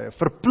laai, 'n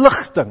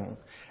verpligting,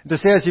 en te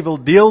sê as jy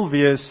wil deel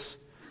wees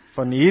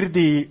van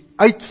hierdie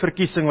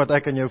uitverkiesing wat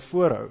ek aan jou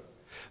voorhou,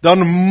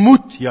 dan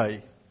moet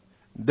jy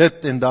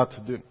dit en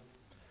dat doen.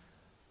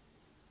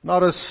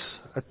 Daar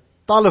is 'n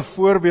talle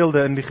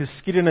voorbeelde in die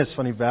geskiedenis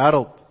van die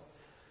wêreld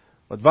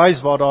wat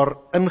wys waar daar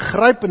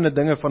ingrypende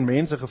dinge van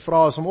mense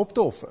gevra is om op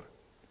te offer.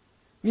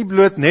 Nie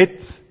bloot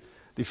net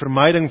die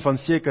vermyding van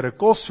sekere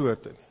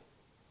kossoorte nie,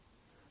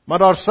 maar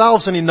daar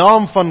selfs in die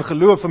naam van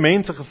geloof vir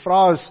mense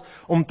gevra is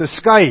om te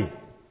skei.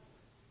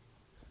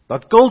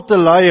 Dat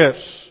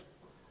kulteleiers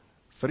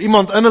vir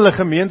iemand in hulle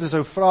gemeente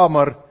sou vra,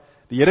 maar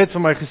die Here het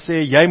vir my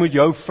gesê, jy moet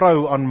jou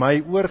vrou aan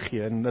my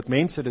oorgee, en dat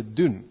mense dit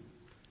doen.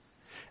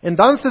 En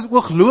dan is dit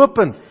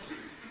ooglopend.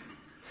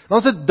 Dan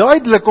is dit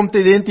duidelik om te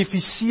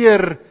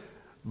identifiseer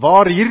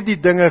waar hierdie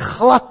dinge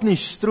glad nie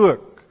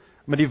strook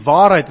met die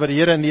waarheid wat die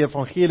Here in die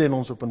evangelie in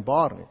ons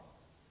openbaar nie.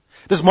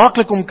 Dit is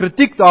maklik om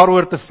kritiek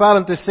daaroor te vel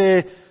en te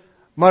sê,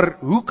 maar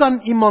hoe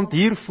kan iemand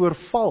hiervoor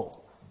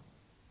val?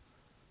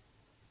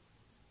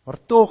 Maar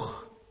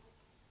tog,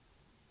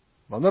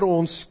 wanneer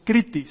ons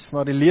krities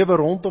na die lewe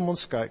rondom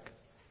ons kyk,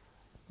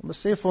 dan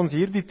besef ons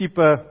hierdie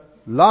tipe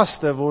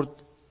laste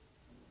word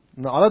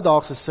in 'n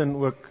alledaagse sin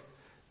ook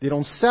deur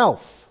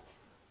onsself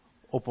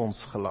op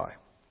ons gelaai.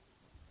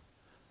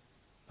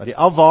 Dat die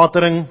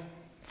afwatering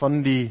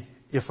van die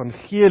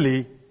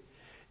evangelie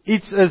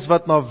iets is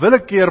wat na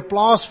willekeur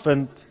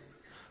plaasvind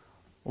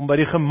om by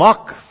die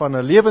gemak van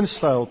 'n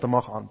lewenstyl te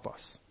mag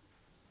aanpas.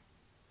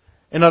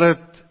 En dat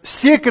dit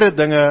sekere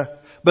dinge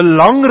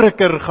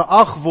belangriker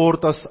geag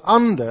word as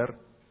ander,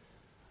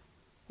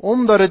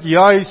 omdat dit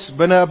juis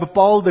binne 'n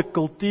bepaalde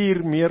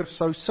kultuur meer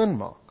sou sin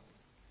maak.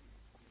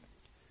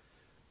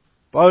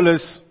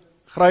 Paulus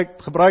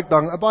gebruik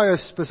dan 'n baie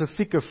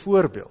spesifieke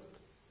voorbeeld.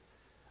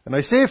 En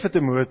hy sê vir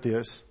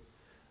Timoteus,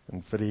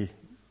 en vir die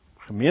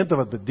gemeente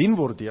wat bedien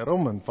word deur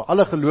hom, en vir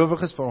alle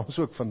gelowiges van ons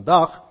ook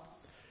vandag,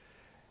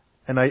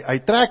 en hy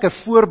trek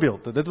 'n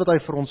voorbeeld, dit wat hy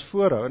vir ons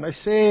voorhou, en hy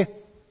sê,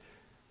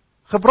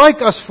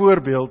 gebruik as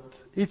voorbeeld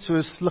iets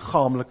soos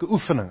liggaamlike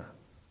oefeninge.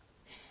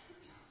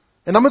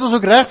 En dan moet ons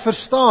ook reg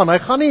verstaan, hy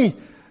gaan nie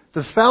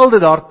te velde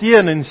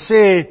daarteen en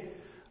sê,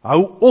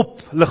 hou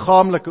op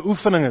liggaamlike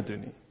oefeninge doen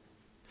nie.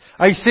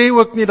 Hy sê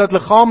ook nie dat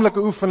liggaamlike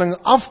oefening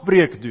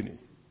afbreek doen nie.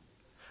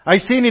 Hy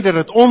sê nie dat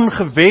dit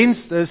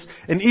ongewenst is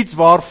en iets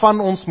waarvan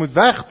ons moet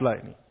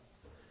wegbly nie.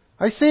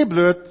 Hy sê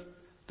bloot,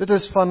 dit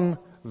is van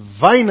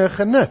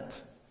weinige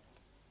nut.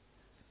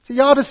 Sê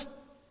ja,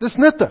 dis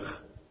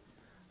nuttig.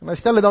 En hy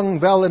stel dit dan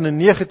wel in 'n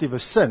negatiewe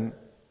sin.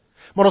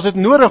 Maar ons het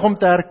nodig om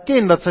te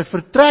erken dat sy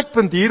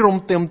vertrekpunt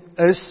hierom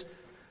is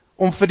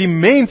om vir die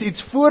mens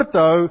iets voor te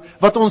hou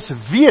wat ons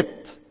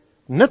weet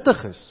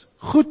nuttig is,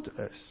 goed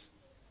is.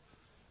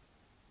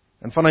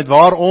 En vanuit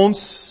waar ons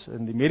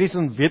in die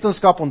mediese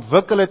wetenskap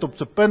ontwikkel het op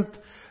 'n punt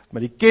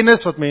met die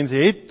kennis wat mense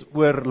het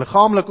oor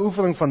liggaamlike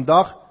oefening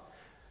vandag,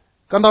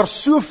 kan daar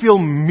soveel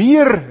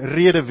meer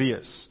rede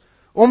wees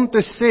om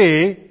te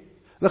sê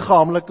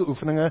liggaamlike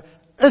oefeninge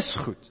is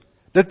goed.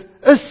 Dit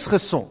is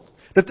gesond.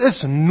 Dit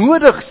is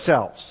nodig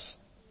selfs.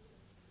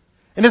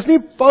 En dis nie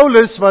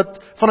Paulus wat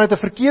vanuit 'n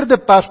verkeerde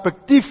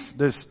perspektief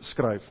dus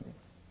skryf nie.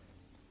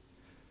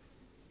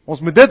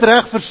 Ons moet dit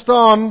reg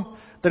verstaan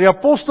dat die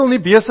apostel nie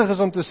besig is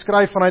om te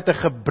skryf vanuit 'n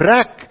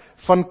gebrek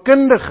van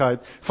kundigheid,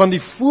 van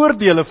die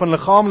voordele van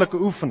liggaamlike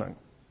oefening.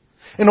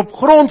 En op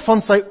grond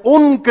van sy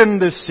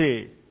onkunde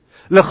sê,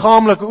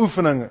 liggaamlike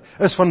oefening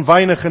is van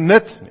weinige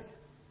nut nie.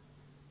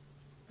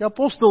 Die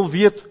apostel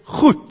weet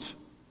goed,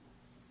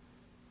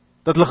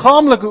 dat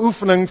liggaamlike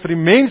oefening vir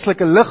die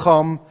menslike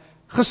liggaam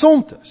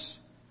gesond is,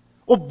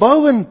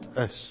 opbouend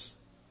is.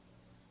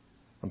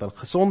 Want 'n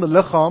gesonde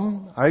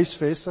liggaam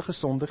huisves 'n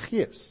gesonde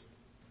gees.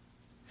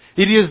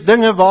 Hierdie is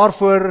dinge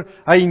waarvoor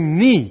hy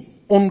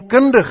nie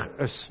onkundig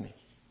is nie.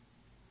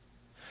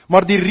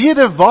 Maar die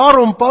rede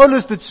waarom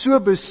Paulus dit so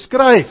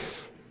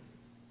beskryf,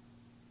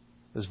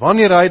 is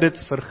wanneer hy dit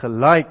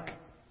vergelyk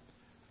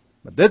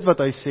met dit wat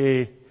hy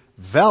sê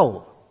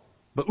wel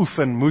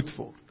beoefen moet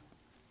word.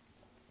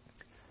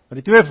 Maar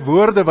die twee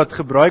woorde wat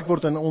gebruik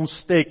word in ons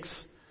teks,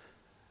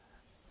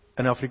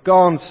 in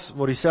Afrikaans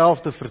word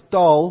dieselfde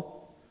vertaal,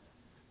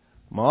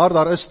 maar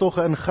daar is tog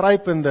 'n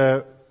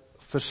ingrypende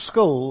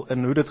verskil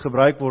in hoe dit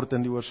gebruik word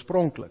in die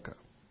oorspronklike.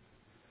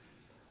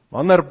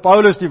 Wanneer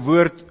Paulus die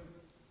woord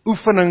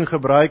oefening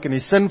gebruik in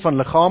die sin van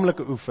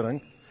liggaamlike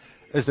oefening,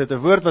 is dit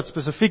 'n woord wat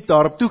spesifiek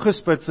daarop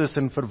toegespits is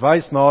en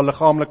verwys na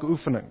liggaamlike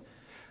oefening.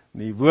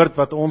 Die woord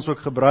wat ons ook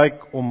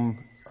gebruik om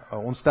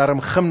ons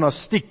term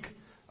gimnastiek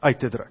uit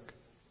te druk.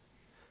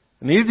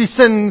 In hierdie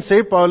sin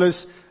sê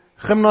Paulus,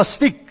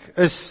 gimnastiek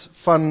is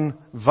van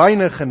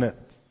weinige nut.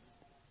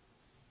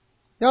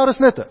 Ja, dit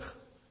is nuttig.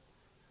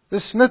 Dit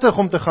is nuttig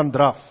om te gaan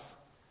draf.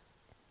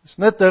 Dit is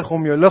nuttig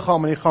om jou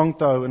liggaam in die gang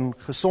te hou en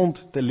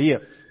gesond te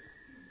leef.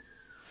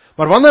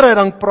 Maar wanneer hy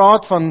dan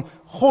praat van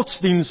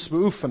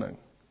godsdienstbeoefening,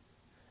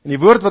 en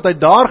die woord wat hy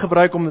daar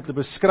gebruik om dit te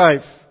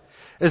beskryf,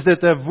 is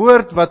dit 'n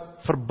woord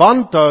wat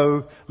verband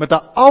hou met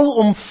 'n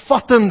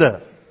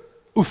alomvattende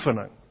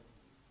oefening.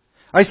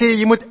 Hy sê,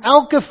 jy moet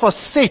elke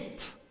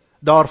faset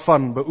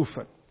daarvan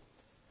beoefen.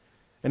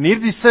 In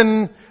hierdie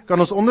sin kan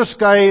ons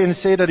onderskei en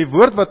sê dat die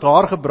woord wat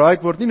daar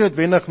gebruik word nie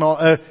noodwendig na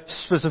 'n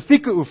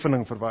spesifieke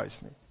oefening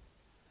verwys nie.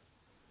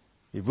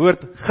 Die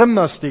woord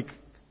gimnastiek,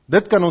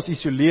 dit kan ons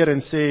isoleer en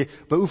sê,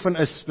 beoefen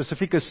 'n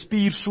spesifieke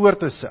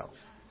spiersoorte self.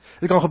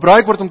 Dit kan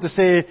gebruik word om te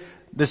sê,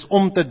 dis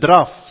om te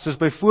draf, soos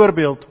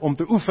byvoorbeeld om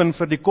te oefen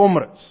vir die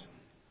komrits.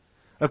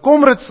 'n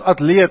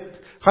Komritsatleet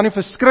gaan nie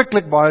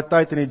verskriklik baie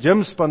tyd in die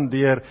gym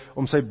spandeer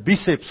om sy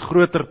biceps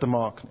groter te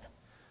maak nie.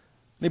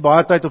 Nie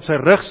baie tyd op sy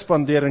rug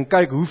spandeer en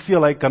kyk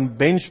hoeveel hy kan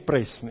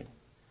benchpress nie.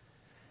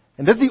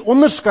 En dit is die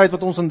onderskeid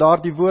wat ons in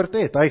daardie woord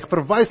het. Hy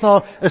verwys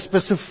na 'n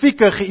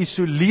spesifieke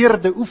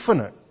geïsoleerde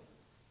oefening.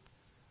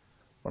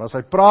 Maar as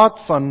hy praat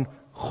van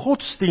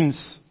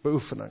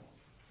godsdienstbeoefening,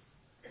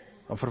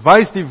 dan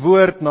verwys die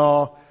woord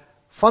na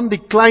van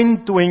die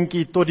klein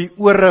toentjie tot die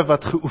ore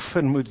wat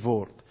geoefen moet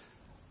word,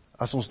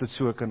 as ons dit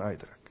so kan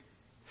uitdruk.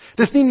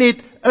 Dis nie net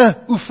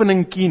 'n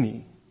oefeningkie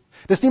nie.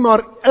 Dis nie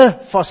maar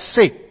 'n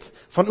faset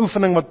van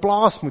oefening wat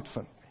plaas moet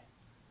vind nie.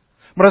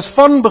 Maar dis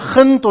van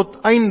begin tot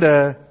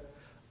einde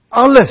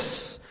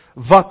alles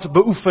wat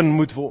beoefen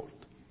moet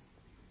word.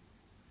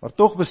 Maar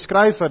tog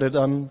beskryf hy dit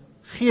dan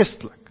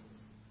geestelik.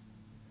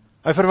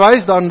 Hy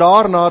verwys dan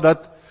daarna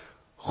dat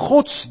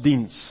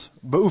godsdiens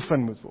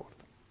beoefen moet word.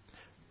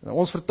 Nou,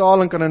 ons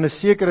vertaling kan in 'n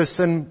sekere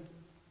sin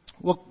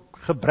ook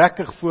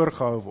gebrekkig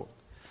voorgehou word.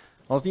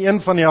 Ons nie een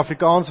van die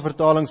Afrikaanse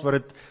vertalings wat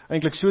dit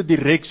eintlik so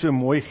direk so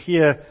mooi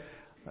gee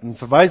en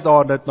verwys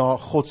daar dit na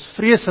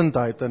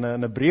godsvreesendheid in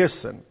 'n breë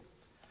sin.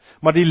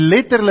 Maar die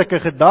letterlike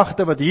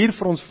gedagte wat hier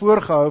vir ons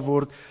voorgehou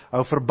word,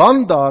 hou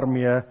verband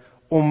daarmee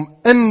om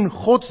in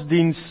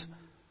godsdiens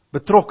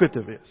betrokke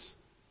te wees.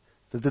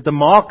 Dit het te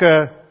maak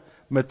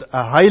met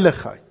 'n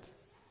heiligheid.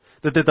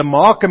 Dit het te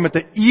maak met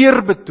 'n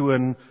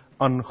eerbetoon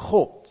aan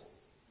God.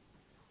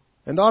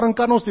 En daarin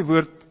kan ons die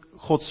woord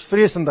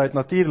godsvreesendheid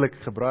natuurlik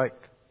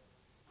gebruik.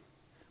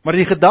 Maar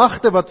die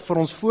gedagte wat vir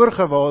ons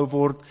voorgehou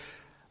word,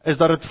 is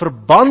dat dit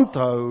verband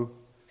hou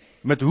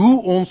met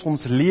hoe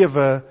ons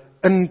lewe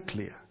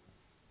inklee.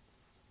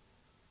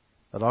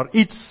 Dat daar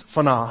iets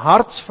van 'n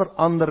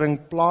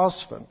hartsverandering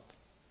plaasvind,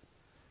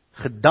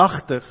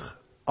 gedagtig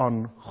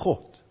aan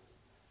God.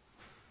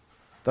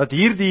 Dat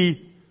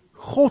hierdie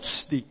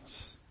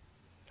godsdiens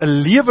 'n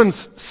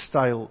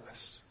lewenstyl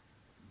is.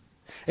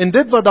 En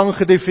dit wat dan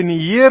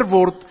gedefinieer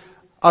word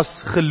as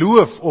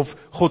geloof of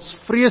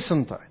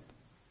godsvreesendheid,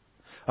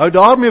 hou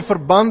daarmee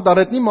verband dat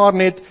dit nie maar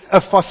net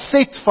 'n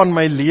faset van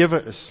my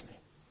lewe is nie.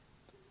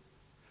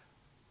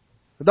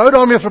 Dit hou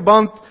daarmee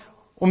verband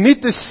om nie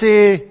te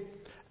sê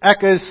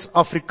ek is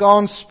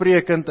Afrikaans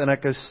sprekend en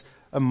ek is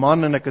 'n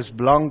man en ek is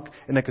blank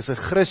en ek is 'n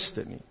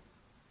Christen nie.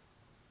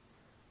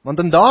 Want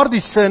in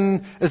daardie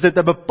sin is dit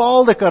 'n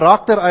bepaalde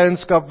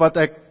karaktereienskap wat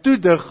ek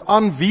toedig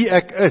aan wie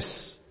ek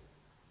is.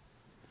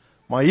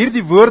 Maar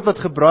hierdie woord wat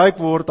gebruik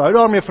word, hou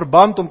daarmee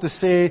verband om te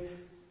sê,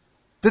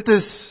 dit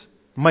is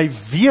my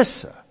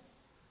wese.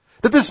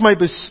 Dit is my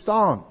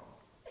bestaan.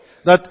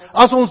 Dat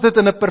as ons dit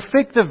in 'n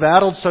perfekte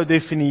wêreld sou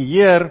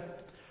definieer,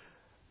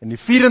 en die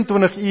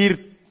 24 uur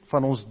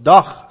van ons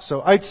dag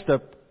sou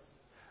uitstip,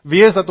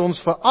 wees dat ons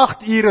vir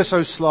 8 ure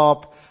sou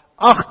slaap,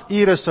 8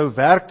 ure sou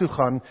werk toe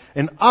gaan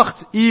en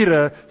 8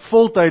 ure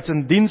voltyds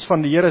in diens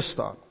van die Here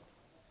staan.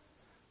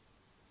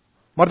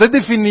 Maar dit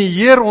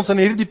definieer ons in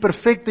hierdie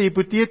perfekte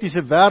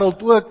hipotetiese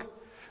wêreld ook,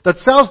 dat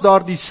selfs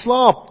daar die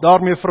slaap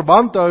daarmee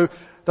verband hou,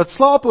 dat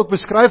slaap ook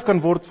beskryf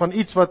kan word van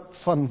iets wat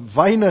van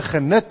weinig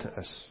genut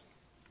is.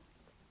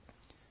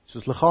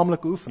 Soos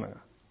liggaamlike oefeninge.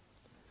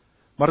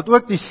 Maar dat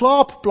ook die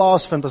slaap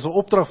plaasvind as 'n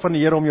opdrag van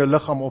die Here om jou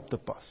liggaam op te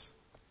pas.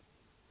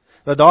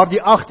 Dat daar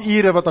die 8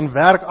 ure wat aan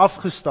werk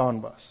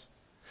afgestaan was,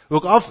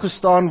 ook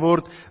afgestaan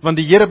word, want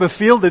die Here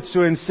beveel dit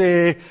so en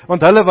sê,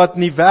 want hulle wat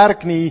nie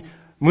werk nie,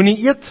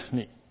 moenie eet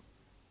nie.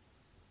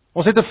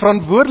 Ons het 'n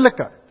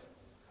verantwoordelikheid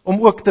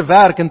om ook te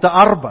werk en te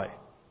arbei.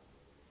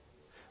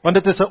 Want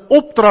dit is 'n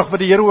opdrag wat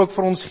die Here ook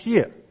vir ons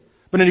gee,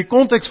 binne die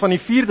konteks van die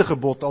 4de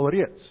gebod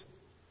alreeds.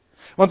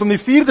 Want om die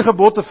 4de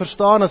gebod te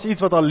verstaan as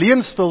iets wat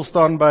alleen stil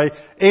staan by,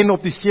 en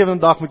op die 7de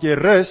dag moet jy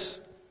rus,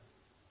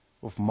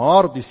 of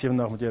maar op die 7de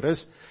dag moet jy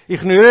rus,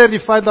 ignoreer die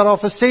feit dat daar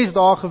vir 6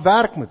 dae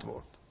gewerk moet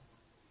word.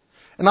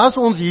 En as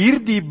ons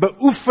hierdie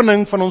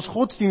beoefening van ons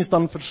godsdienst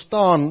dan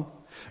verstaan,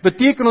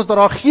 beteken ons dat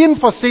daar geen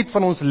faset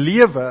van ons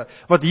lewe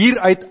wat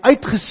hieruit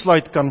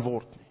uitgesluit kan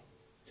word nie.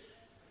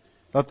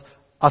 Dat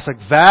as ek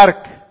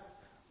werk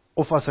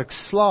of as ek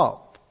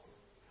slaap,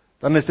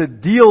 dan is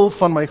dit deel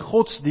van my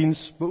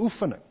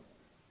godsdienstbeoefening.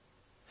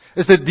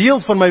 Is dit deel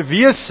van my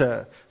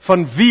wese,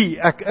 van wie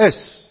ek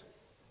is.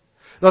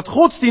 Dat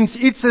godsdienst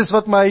iets is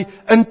wat my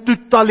in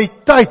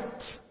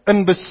totaliteit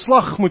in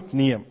beslag moet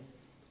neem.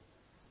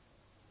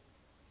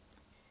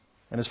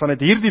 En is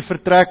vanuit hierdie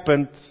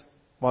vertrekpunt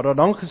waar daar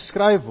dan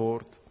geskryf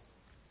word,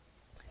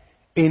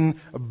 en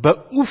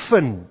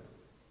beoefen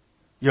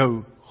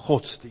jou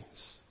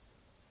godsdienst.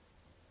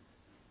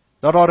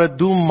 Dat daar 'n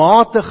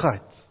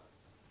doelmatigheid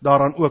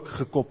daaraan ook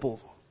gekoppel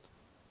word.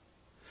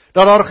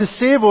 Dat daar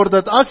gesê word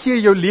dat as jy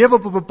jou lewe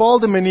op 'n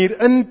bepaalde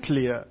manier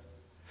inklee,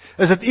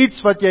 is dit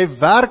iets wat jy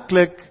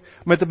werklik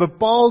met 'n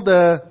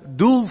bepaalde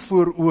doel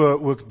voor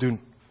oë ook doen.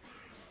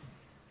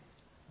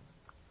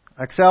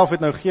 Ek self het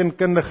nou geen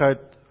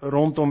kundigheid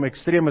rondom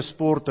ekstreme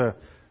sporte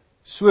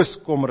soos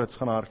Comrades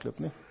gaan hardloop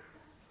nie.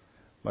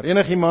 Maar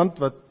enigiemand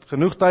wat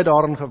genoeg tyd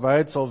daarin gewy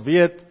het, sal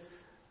weet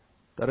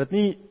dat dit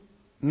nie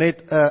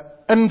net 'n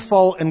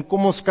inval en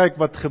kom ons kyk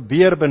wat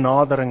gebeur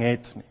benadering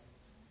het nie.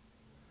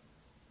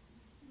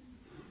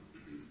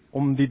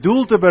 Om die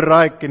doel te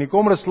bereik en die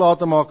Comrades klaar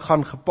te maak,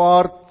 gaan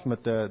gepaard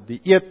met 'n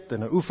dieet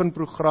en 'n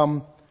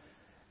oefenprogram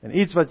en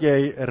iets wat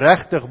jy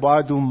regtig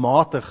baie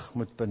doelmatig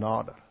moet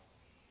benader.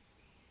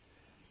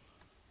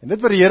 En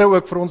dit wat die Here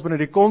ook vir ons binne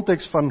die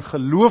konteks van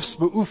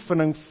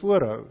geloofsbeoefening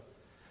voorhou,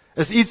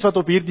 is iets wat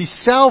op hierdie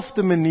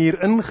selfde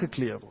manier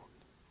ingeklee word.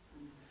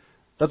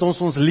 Dat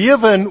ons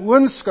lewe in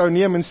oënskou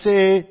neem en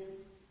sê,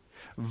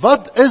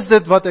 wat is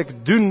dit wat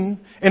ek doen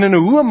en in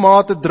 'n hoë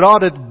mate dra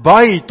dit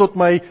by tot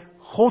my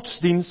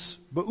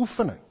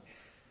godsdienstbeoefening?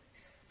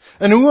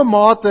 In hoë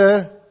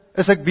mate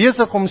is ek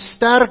besig om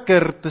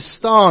sterker te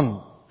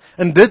staan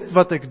in dit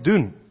wat ek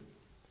doen.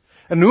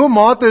 In hoë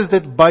mate is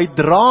dit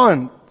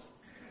bydraend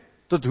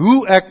tot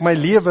hoe ek my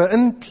lewe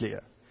inklee,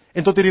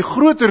 en tot hierdie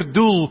groter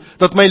doel,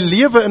 dat my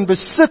lewe in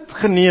besit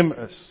geneem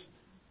is,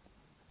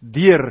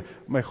 deur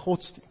my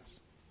godsdienst.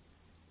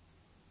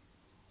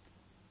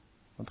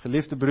 Want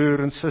geliefde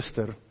broer en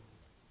suster,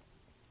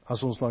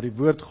 as ons na die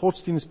woord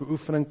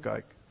godsdienstbeoefening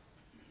kyk,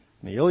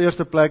 in die heel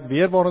eerste plek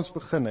weer waar ons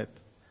begin het,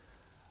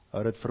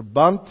 hou dit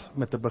verband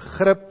met 'n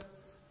begrip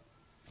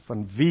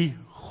van wie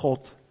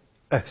God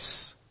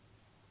is.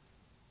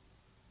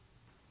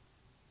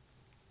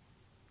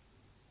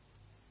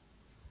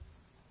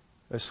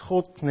 Is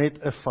God net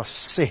 'n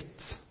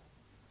faset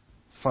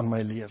van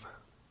my lewe?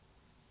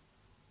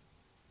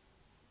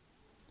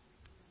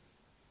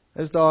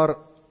 Is daar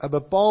 'n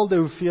bepaalde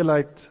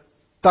hoeveelheid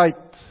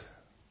tyd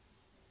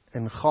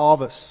en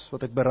gawes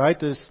wat ek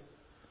bereid is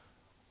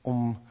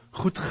om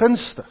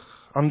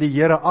goedgunstig aan die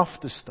Here af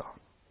te staan?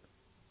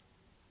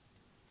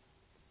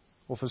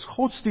 Of is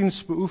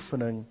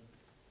godsdienstbeoefening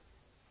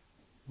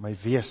my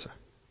wese?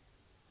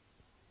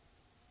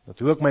 Dat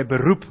hoe ek my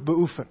beroep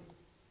beoefen,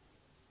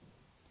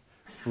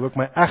 hoe ek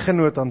my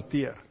eggenoot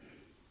hanteer,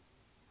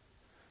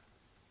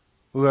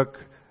 hoe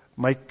ek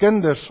my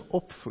kinders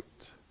opvoed,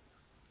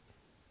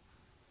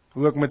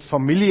 hoe ek met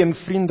familie en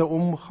vriende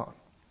omgaan.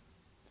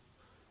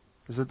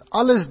 Is dit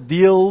alles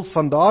deel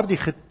van daardie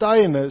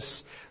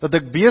getuienis dat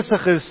ek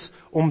besig is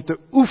om te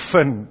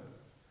oefen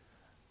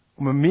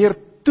om 'n meer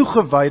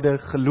toegewyde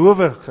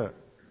gelowige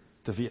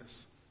te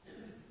wees?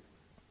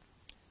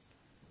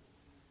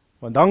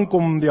 Want dan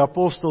kom die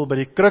apostel by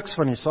die kruks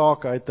van die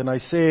saak uit en hy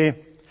sê,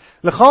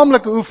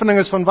 liggaamlike oefening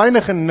is van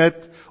weinige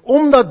nut,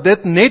 omdat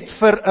dit net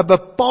vir 'n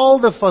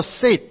bepaalde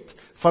faset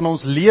van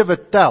ons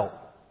lewe tel.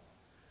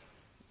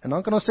 En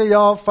dan kan ons sê,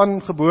 ja,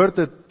 van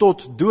geboorte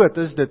tot dood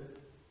is dit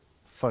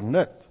van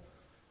nut.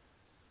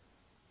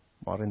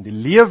 Maar in die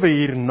lewe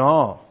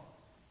hierna,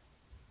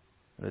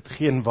 het dit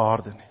geen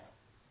waarde nie.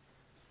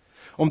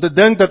 Om te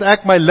dink dat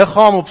ek my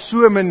liggaam op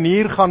so 'n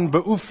manier gaan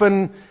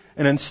beoefen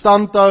en in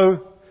stand hou,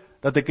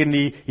 dat ek in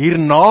die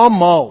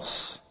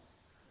hiernamaals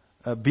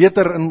 'n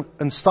beter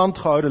in stand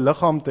gehoude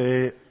liggaam te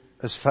hê,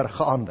 is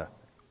vergaande.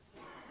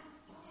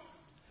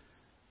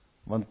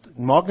 Want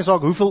maak nie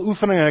saak hoeveel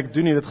oefeninge ek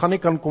doen nie, dit gaan nie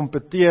kan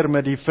kompeteer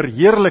met die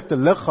verheerlikte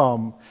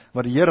liggaam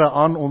wat die Here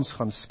aan ons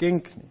gaan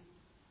skenk nie.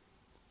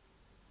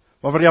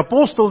 Maar wat die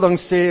apostel dan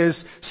sê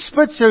is,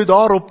 spits jou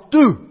daarop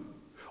toe,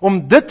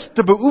 om dit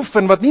te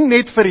beoefen, wat nie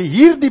net vir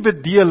hierdie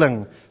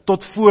bedeling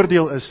tot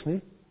voordeel is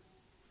nie,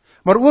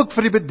 maar ook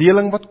vir die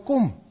bedeling wat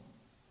kom.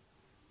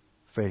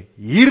 Vir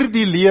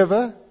hierdie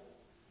lewe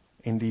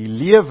en die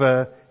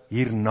lewe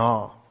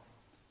hierna.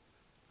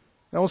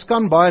 Nou, ons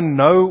kan baie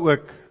nou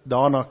ook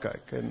daarna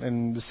kyk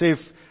en besef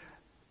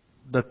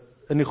dat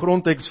in die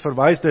grondteks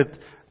verwys dit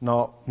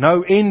na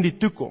nou en die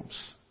toekoms.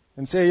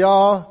 En sê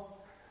ja,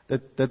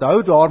 dit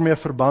hou daarmee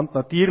verband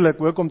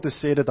natuurlik ook om te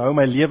sê dit hou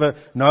my lewe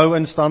nou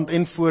in stand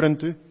en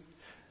vorentoe.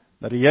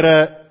 Dat die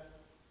Here,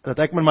 dat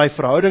ek met my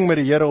verhouding met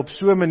die Here op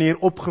so 'n manier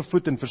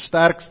opgevoed en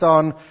versterk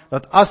staan,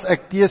 dat as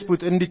ek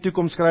teëspoed in die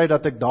toekoms kry,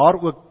 dat ek daar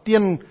ook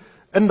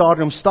in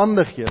daardie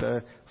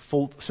omstandighede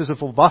soos 'n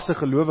volwasse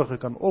gelowige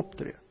kan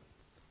optree.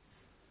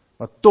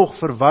 Maar tog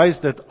verwys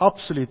dit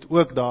absoluut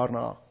ook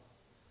daarna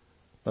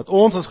dat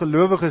ons as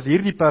gelowiges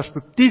hierdie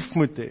perspektief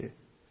moet hê,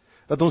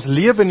 dat ons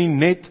lewe nie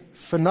net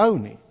vir nou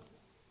nie.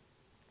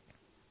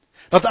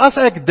 Dat as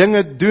ek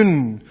dinge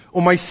doen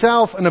om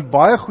myself in 'n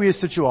baie goeie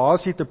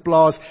situasie te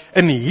plaas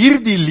in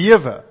hierdie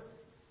lewe,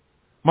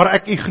 maar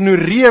ek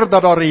ignoreer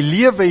dat daar 'n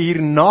lewe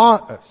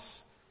hierna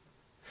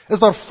is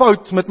daar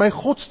fout met my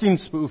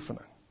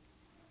godsdienstbeoefening.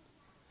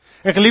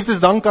 En geliefdes,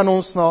 dan kan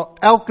ons na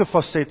elke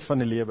faset van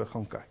die lewe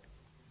gaan kyk.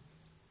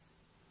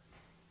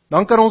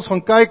 Dan kan ons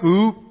gaan kyk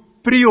hoe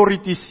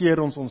prioritiseer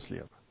ons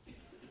lewe.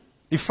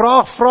 Die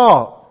vraag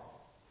vra,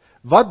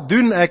 wat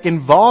doen ek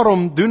en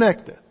waarom doen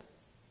ek dit?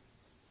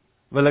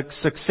 Wil ek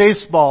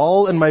sukses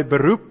behaal in my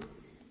beroep?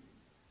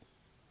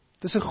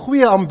 Dis 'n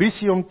goeie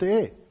ambisie om te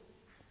hê.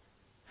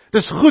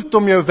 Dis goed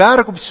om jou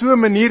werk op so 'n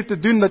manier te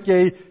doen dat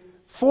jy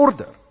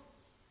vorder.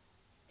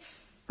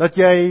 Dat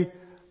jy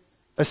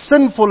 'n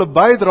sinvolle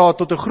bydrae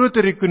tot 'n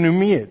groter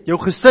ekonomie het, jou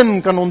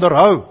gesin kan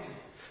onderhou,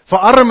 vir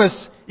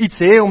armes iets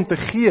hê om te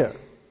gee.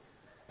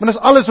 Maar dis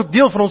alles ook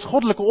deel van ons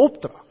goddelike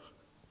opdrag.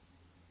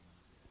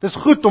 Dis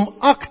goed om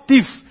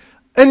aktief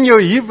in jou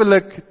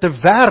huwelik te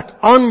werk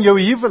aan jou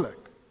huwelik.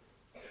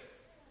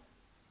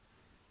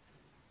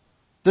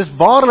 Dis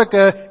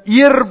waarlike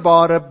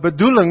eerbare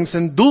bedoelings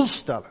en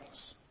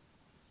doelstellings.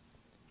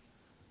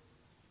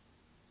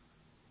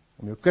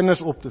 Om jou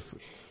kinders op te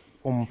voed,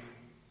 om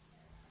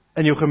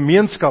in jou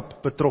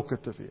gemeenskap betrokke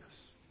te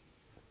wees.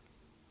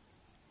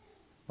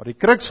 Maar die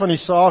kruks van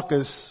die saak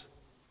is,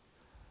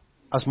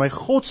 as my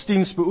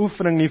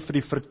godsdienstbeoefening nie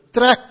vir die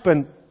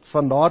vertrekpunt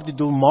van daardie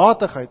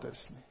doelmatigheid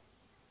is nie,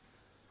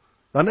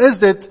 dan is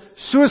dit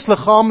soos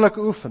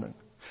liggaamlike oefening,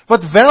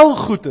 wat wel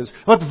goed is,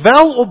 wat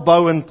wel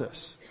opbouend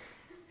is,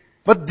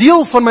 wat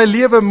deel van my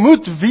lewe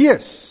moet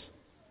wees,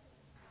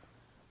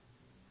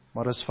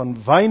 maar is van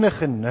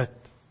weinige nut,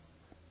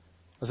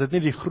 as dit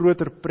nie die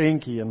groter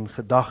prentjie in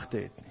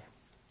gedagte het nie.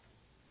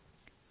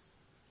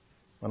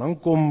 Maar dan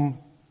kom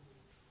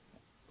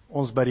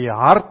ons by die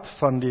hart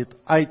van dit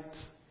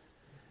uit,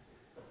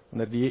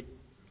 wanneer die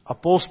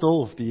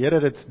apostel, of die Here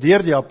dit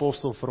deur die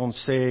apostel vir ons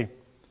sê,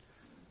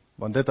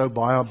 want dit hou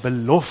baie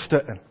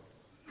belofte in.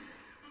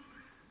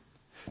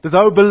 Dit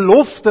hou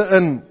belofte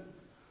in,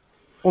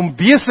 om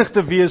besig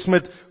te wees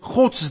met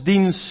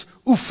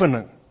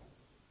godsdienstoefening.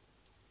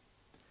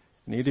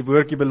 En hierdie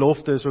woordjie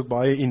belofte is ook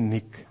baie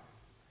uniek.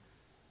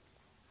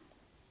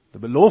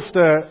 Die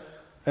belofte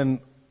in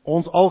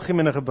ons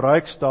algemene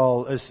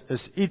gebruikstaal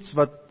is iets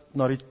wat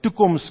na die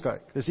toekoms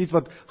kyk. Dis iets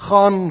wat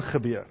gaan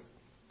gebeur.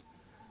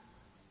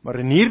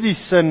 Maar in hierdie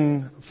sin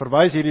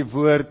verwys hierdie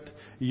woord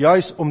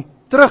juis om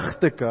terug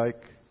te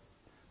kyk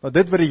na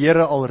dit wat die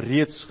Here al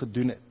reeds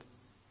gedoen het.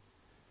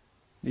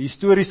 Die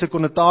historiese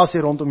konnotasie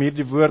rondom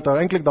hierdie woord hou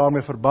eintlik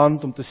daarmee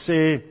verband om te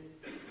sê,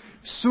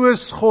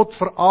 soos God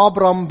vir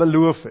Abraham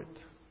beloof het,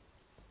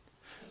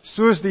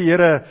 soos die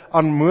Here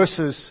aan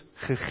Moses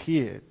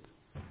gegee het,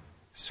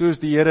 soos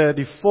die Here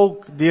die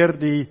volk deur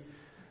die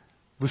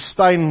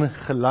woestyn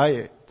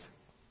gelei het.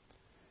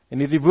 En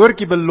hierdie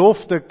woordjie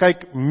belofte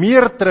kyk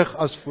meer terug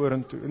as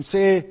vorentoe en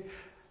sê,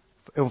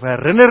 of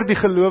herinner die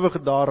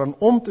gelowige daaraan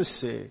om te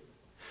sê,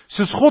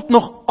 soos God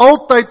nog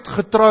altyd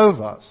getrou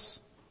was,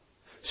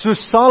 so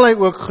sal hy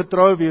ook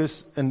getrou wees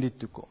in die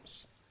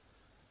toekoms.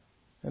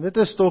 En dit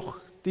is tog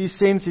die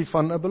essensie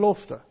van 'n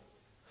belofte.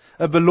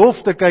 'n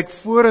Belofte kyk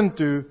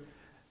vorentoe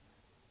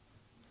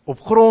op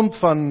grond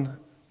van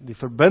die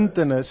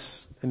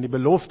verbintenis en die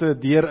belofte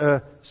deur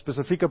 'n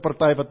spesifieke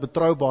party wat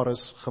betroubaar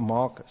is,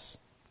 gemaak is.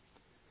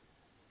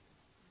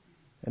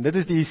 En dit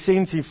is die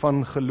essensie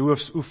van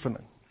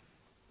geloofsoefening.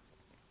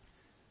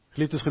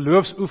 Geliefdes,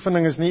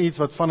 geloofsoefening is nie iets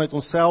wat vanuit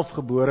onsself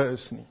gebore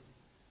is nie.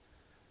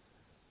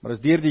 Maar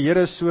is deur die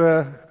Here so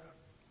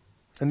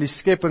in die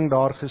skepping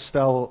daar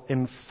gestel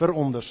en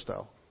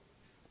veronderstel,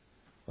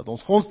 dat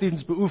ons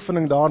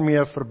godsdienstbeoefening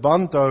daarmee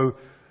verband hou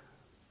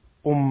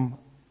om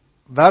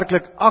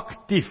werklik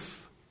aktief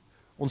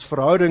ons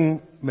verhouding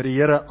met die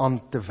Here aan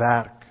te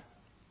werk.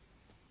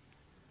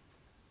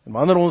 En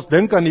wanneer ons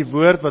dink aan die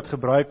woord wat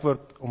gebruik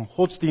word om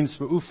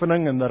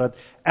godsdienstbeoefening en dat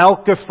dit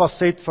elke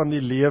faset van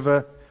die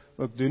lewe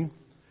ook doen,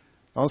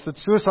 dan is dit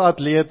soos 'n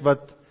atleet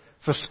wat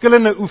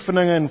verskillende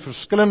oefeninge en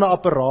verskillende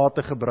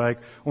apparate gebruik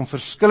om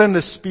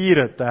verskillende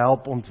spiere te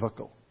help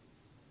ontwikkel.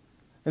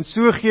 En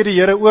so gee die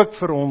Here ook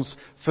vir ons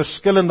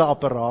verskillende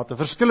apparate,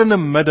 verskillende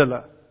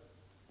middele.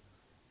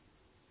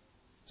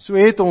 So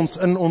het ons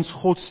in ons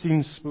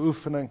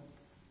godsdienstbeoefening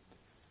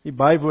die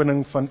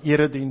bywoning van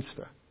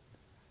eredienste,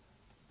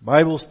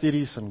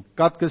 Bybelstudies en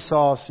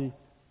katkesasie,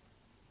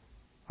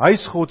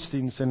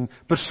 huisgodsdienst en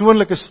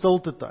persoonlike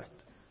stiltetyd.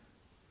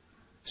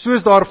 So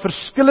is daar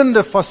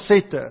verskillende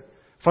fasette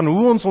van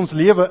hoe ons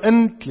lewe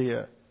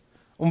inklee,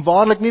 om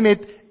waarlik nie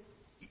net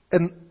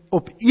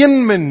op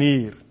een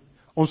manier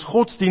ons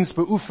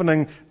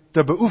godsdienstbeoefening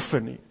te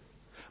beoefen nie,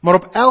 maar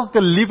op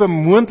elke liewe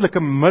moontlike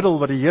middel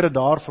wat die Here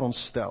daar vir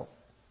ons stel.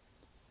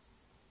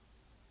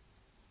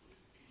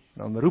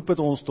 Dan roep dit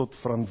ons tot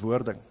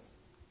verantwoording.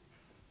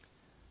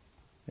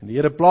 En die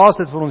Here plaas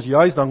dit vir ons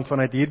juis dan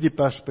vanuit hierdie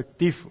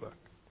perspektief ook.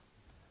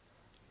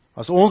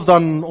 As ons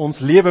dan ons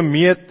lewe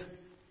meet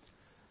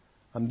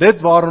aan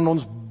dit waarin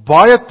ons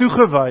baie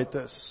toegewyd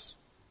is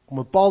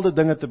om bepaalde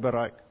dinge te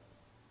bereik.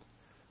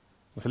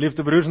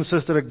 Geliefde broers en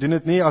susters, ek doen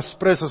dit nie as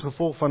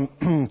gevolg van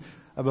 'n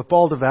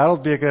bepaalde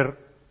wêreldbeker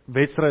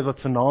wedstryd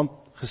wat vanaand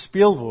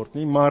gespeel word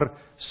nie, maar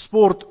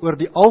sport oor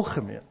die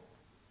algemeen.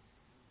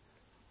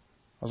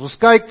 As ons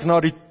kyk na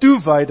die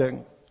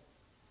toewyding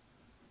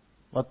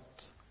wat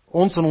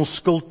ons in ons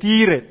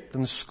kultuur het,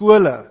 in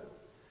skole,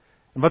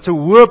 en wat so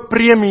hoë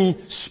premie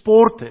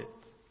sport het,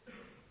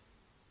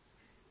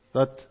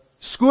 dat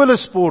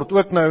skolesport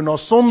ook nou na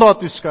Sondag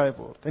toeskuif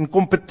word en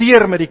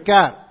kompeteer met die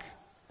kerk.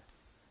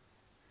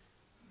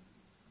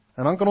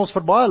 En dan kan ons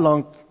vir baie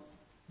lank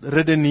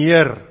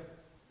redeneer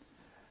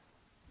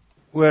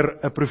oor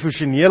 'n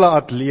professionele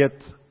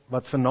atleet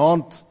wat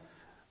vanaand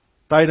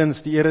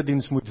tydens die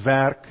erediens moet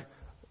werk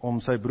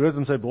om sy brood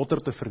en sy botter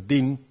te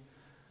verdien.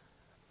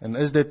 En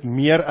is dit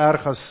meer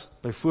erg as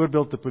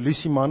byvoorbeeld 'n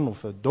polisieman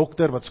of 'n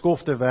dokter wat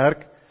skofte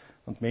werk,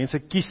 want mense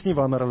kies nie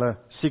wanneer hulle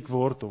siek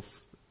word of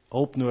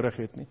hulp nodig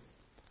het nie.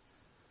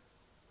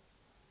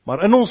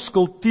 Maar in ons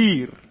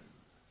kultuur,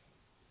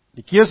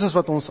 die keuses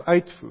wat ons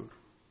uitvoer,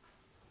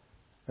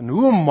 in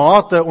hoe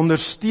mate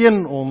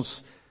ondersteun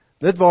ons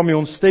dit waarmee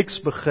ons teks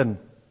begin,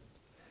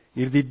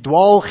 hierdie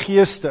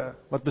dwaalgeeste,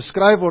 wat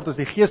beskryf word as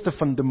die geeste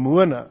van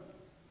demone,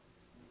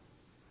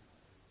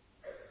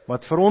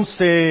 wat vir ons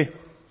sê,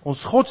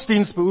 ons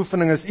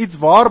godsdienstbeoefening is iets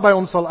waarby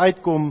ons sal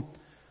uitkom,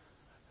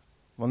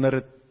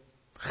 wanneer dit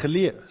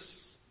geleë is.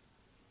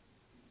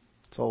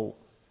 Het sal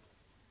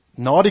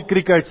na die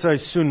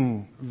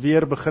krieketseisoen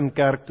weer begin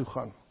kerk toe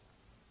gaan.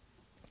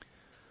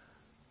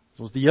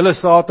 As ons die hele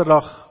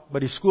Saterdag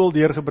by die skool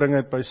deurgebring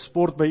het by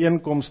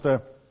sportbyeenkomste,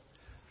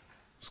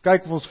 ons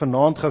kyk of ons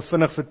vanaand gou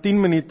vinnig vir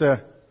 10 minute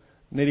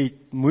net die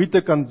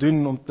moeite kan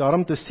doen om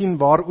daarom te sien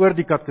waaroor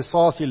die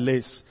katkesasie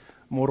les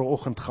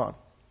môreoggend gaan.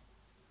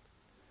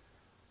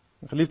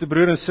 Geliefde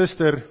broer en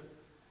suster,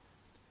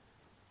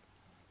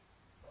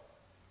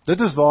 dit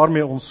is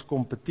waarmee ons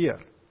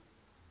kompeteer.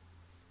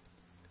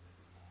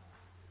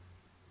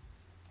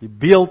 Die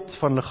beeld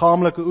van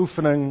liggaamlike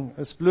oefening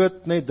is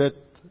bloot net dit,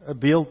 'n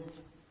beeld,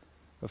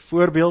 'n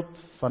voorbeeld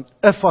van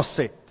 'n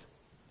faset.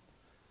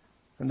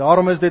 En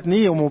daarom is dit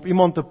nie om op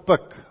iemand te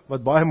pik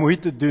wat baie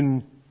moeite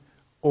doen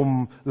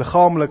om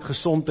liggaamlik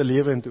gesond te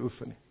lewe en te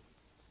oefen nie.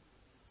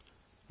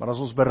 Maar as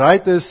ons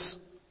bereid is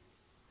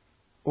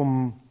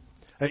om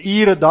 'n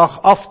ure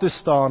dag af te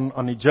staan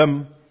aan die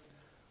gym,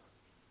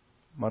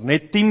 maar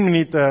net 10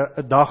 minute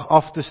 'n dag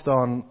af te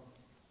staan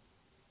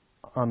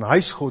aan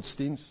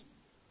huisgodsdienst,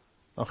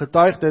 dan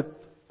getuig dit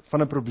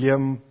van 'n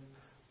probleem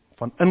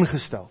van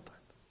ingesteldheid.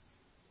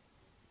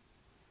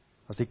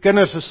 As die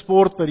kinders se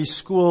sport by die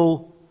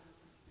skool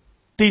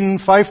 10,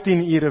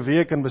 15 ure 'n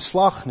week in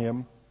beslag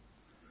neem,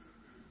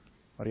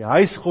 maar die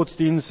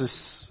huisgodsdienst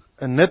is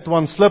 'n knit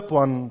one slip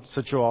one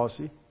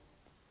situasie,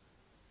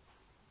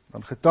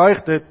 dan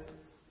getuig dit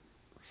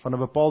van 'n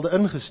bepaalde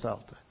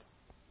ingesteldheid.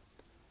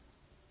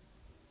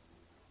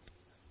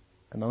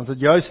 En dan is dit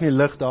juis in die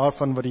lig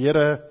daarvan wat die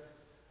Here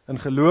in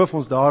geloof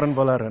ons daarin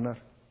wil herinner.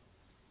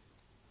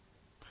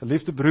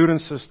 Geliefde broer en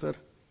suster,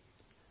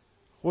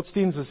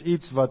 godsdienst is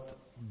iets wat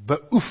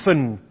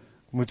beoefen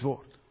moet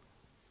word.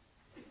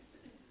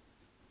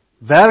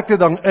 Werk dit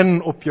dan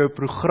in op jou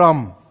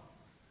program.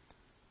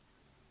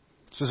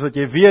 Soos wat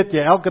jy weet,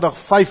 jy elke dag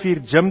 5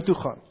 uur gym toe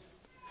gaan.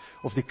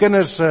 Of die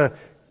kinders se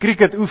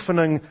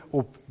cricketoefening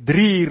op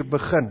 3 uur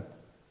begin.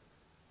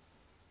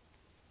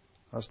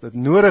 As dit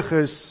nodig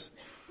is,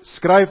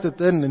 skryf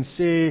dit in en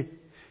sê,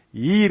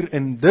 hier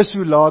en dis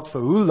hoe laat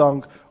vir hoe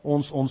lank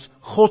ons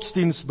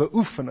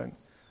godsdienstbeoefening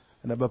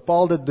in 'n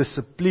bepaalde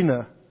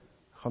dissipline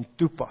gaan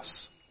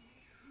toepas.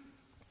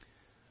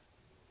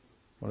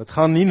 Maar dit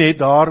gaan nie net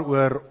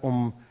daaroor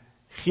om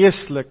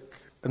geestelik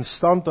in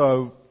stand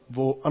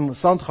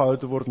gehou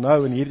te word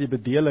nou in hierdie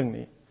bedeling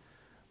nie,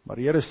 Maar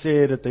die Here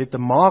sê, dit het te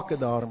maak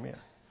daarmee,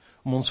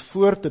 om ons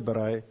voor te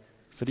berei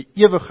vir die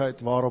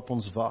ewigheid waarop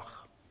ons wag.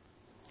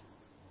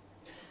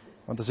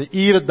 Want as 'n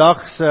ure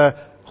dag se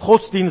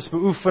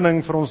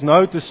godsdienstbeoefening vir ons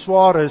nou te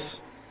swaar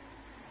is,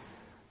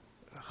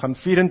 gaan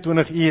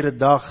 24 ure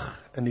dag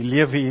in die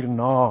lewe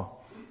hierna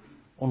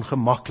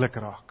ongemaklik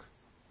raak.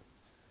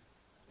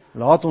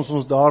 Laat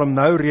ons daarom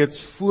nou reeds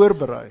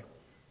voorberei,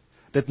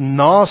 dit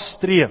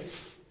nastreef,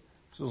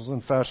 soos ons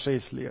in vers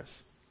 6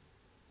 lees.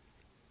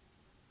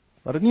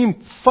 Dat dit nie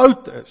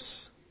fout is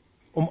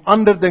om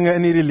ander dinge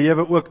in hierdie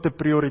lewe ook te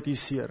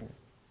prioritiseer nie.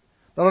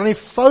 Dat daar nie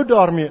fout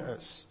daarmee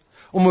is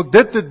om ook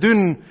dit te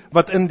doen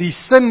wat in die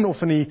sin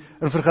of in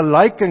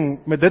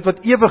vergelyking met dit wat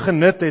ewige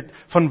nut het,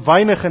 van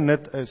weinige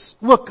nut is,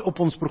 ook op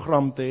ons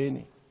program te hê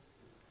nie.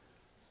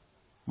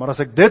 Maar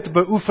as ek dit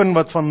beoefen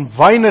wat van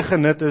weinige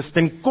nut is,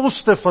 ten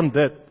koste van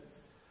dit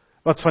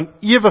wat van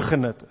ewige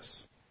nut is,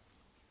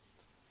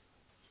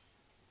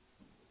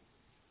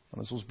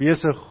 dan is ons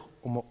besig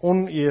om 'n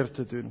oneer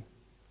te doen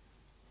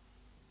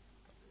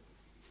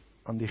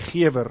aan die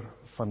gewer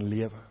van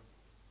lewe.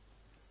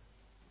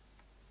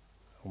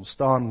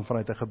 Ontstaan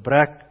vanuit 'n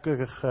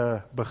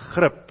gebrekkige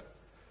begrip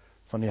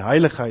van die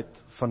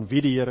heiligheid van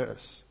wie die Here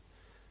is.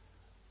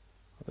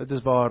 Dit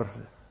is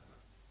waar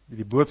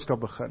die boodskap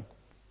begin.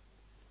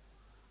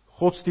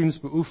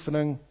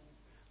 Godsdienstbeoefening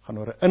gaan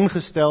oor 'n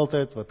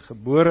ingesteldheid wat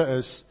gebore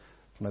is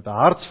vanuit 'n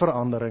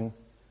hartsverandering,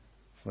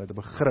 vanuit 'n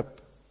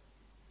begrip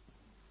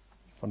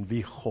van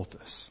wie God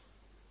is.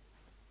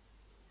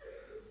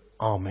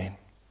 Amen.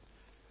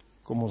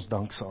 Kom ons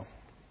dank saam.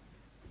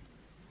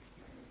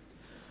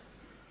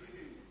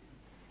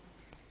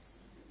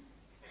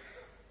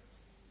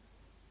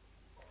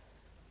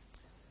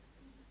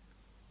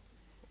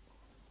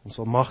 Ons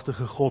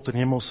almagtige God en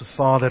hemelse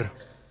Vader,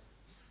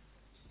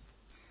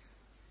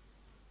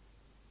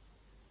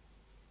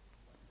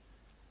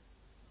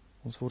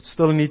 ons word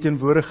stil in U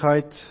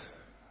teenwoordigheid,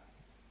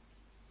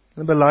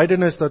 in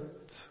belydenis dat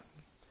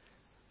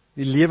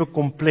die lewe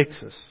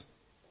kompleks is,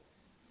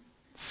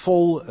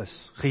 vol is,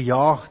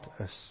 gejaagd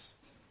is,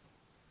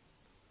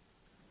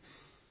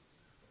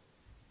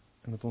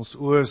 en dat ons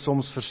oë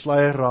soms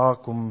versleier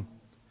raak om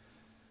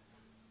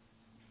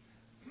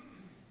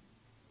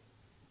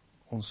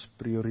ons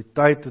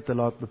prioriteite te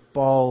laat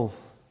bepaal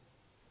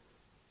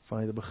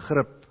vanuit 'n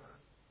begrip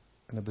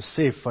en 'n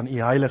besef van U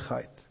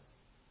heiligheid.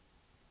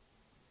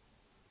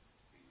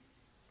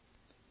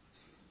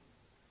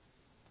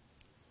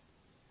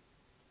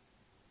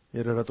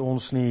 Here, dat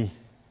ons nie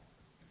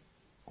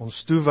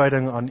ons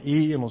toewyding aan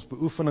U en ons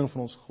beoefening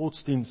van ons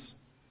godsdiens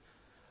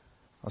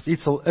as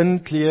iets sal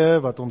inklee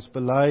wat ons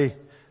bely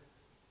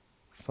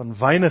van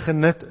weinige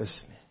nut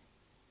is nie,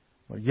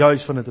 maar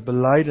juis van 'n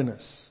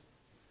belydenis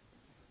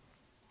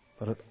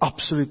dat dit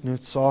absoluut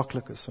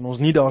noodsaaklik is en ons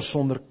nie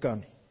daarsonder kan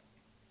nie.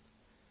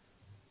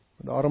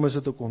 En daarom is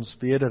dit ook ons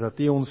bede dat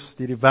U ons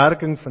deur die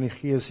werking van die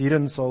Gees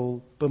hierin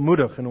sal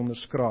bemoedig en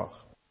onderskraag.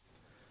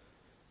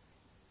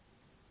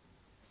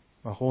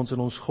 Mag ons in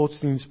ons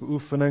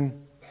godsdienstbeoefening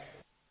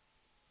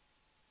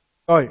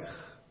tuig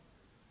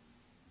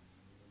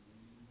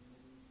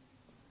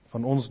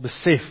van ons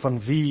besef van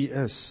wie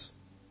U is.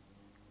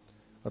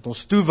 Dat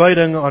ons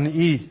toewyding aan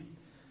U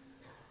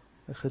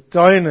 'n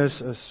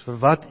getuienis is vir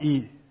wat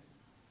U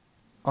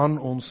aan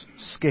ons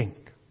skenk.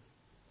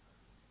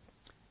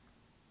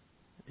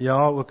 Ja,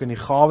 ook in die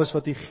gawes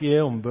wat U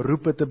gee om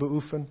beroepe te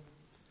beoefen,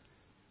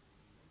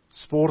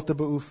 sport te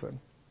beoefen,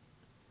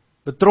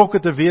 betrokke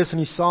te wees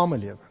in die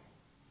samelewing.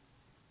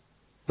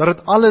 Dat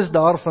dit alles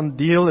daarvan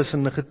deel is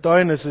en 'n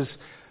getuienis is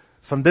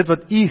van dit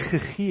wat U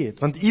gegee het,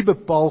 want U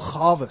bepaal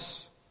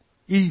gawes,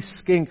 U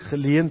skenk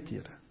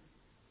geleenthede.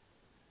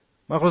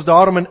 Mag ons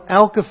daarom in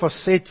elke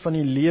faset van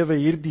die lewe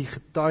hierdie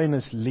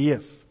getuienis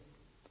leef.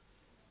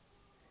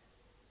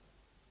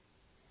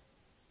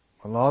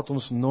 Maar laat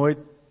ons nooit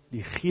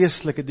die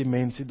geestelike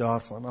dimensie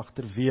daarvan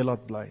agterweë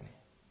laat bly nie.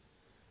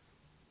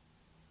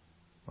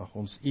 Mag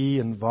ons U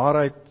in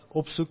waarheid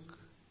opsoek,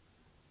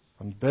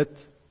 aanbid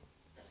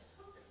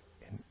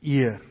en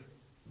eer.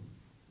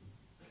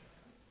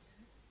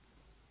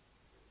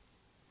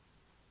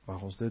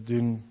 Mag ons dit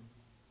doen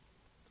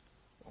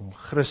om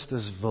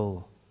Christus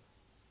wil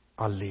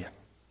alleen.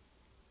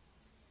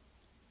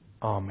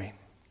 Amen.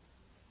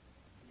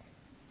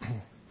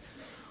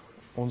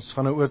 Ons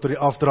gaan nou oor tot die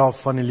afdra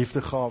van die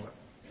liefdegawe.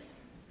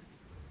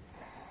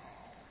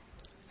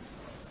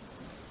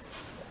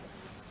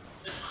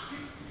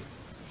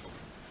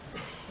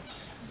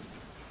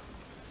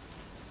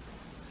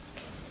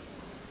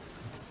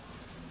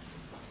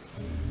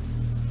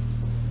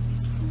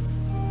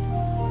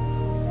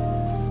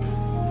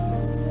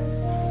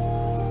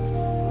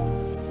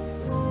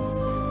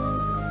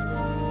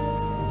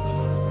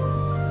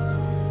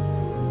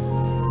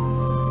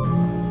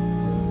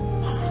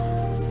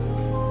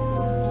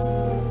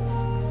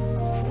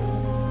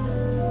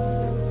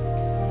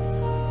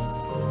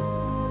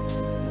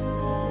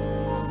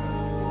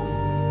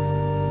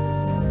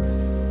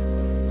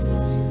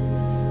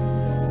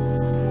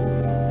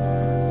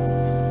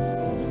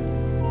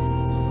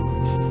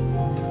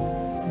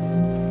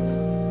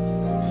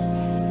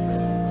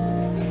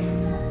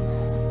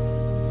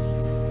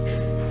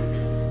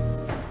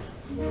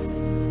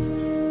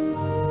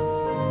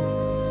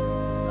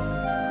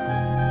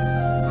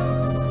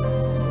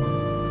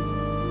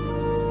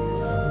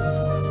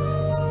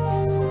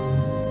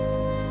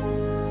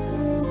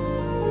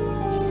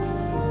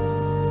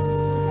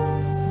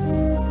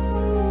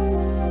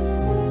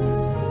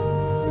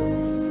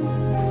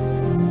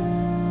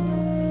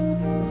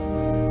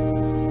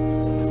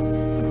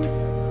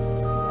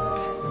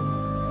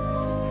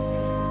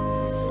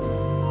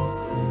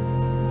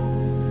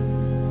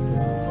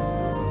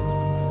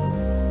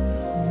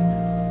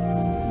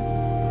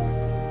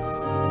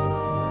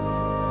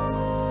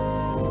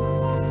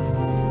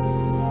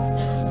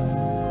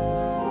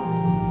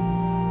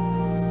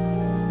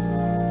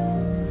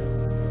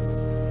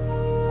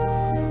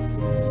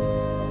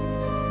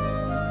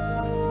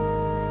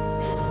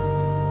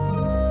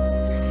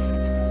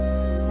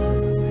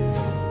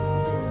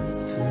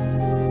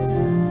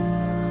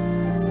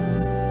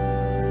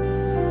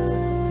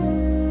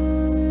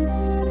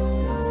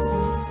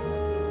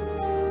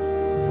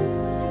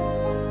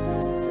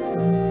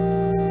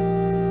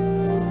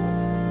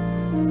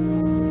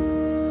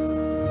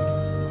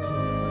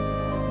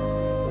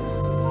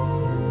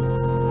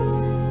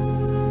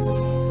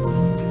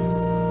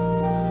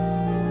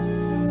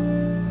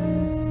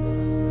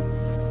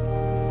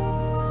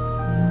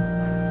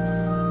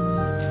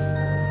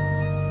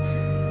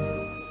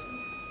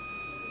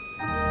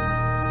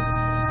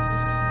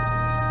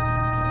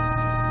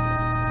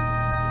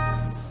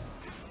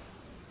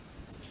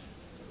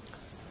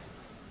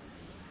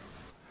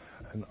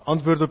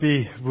 antwoord op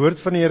die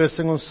woord van die Here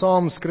sing ons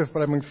saam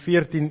Skrifbreiding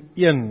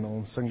 14:1.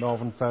 Ons sing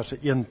daarvan verse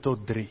 1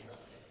 tot 3.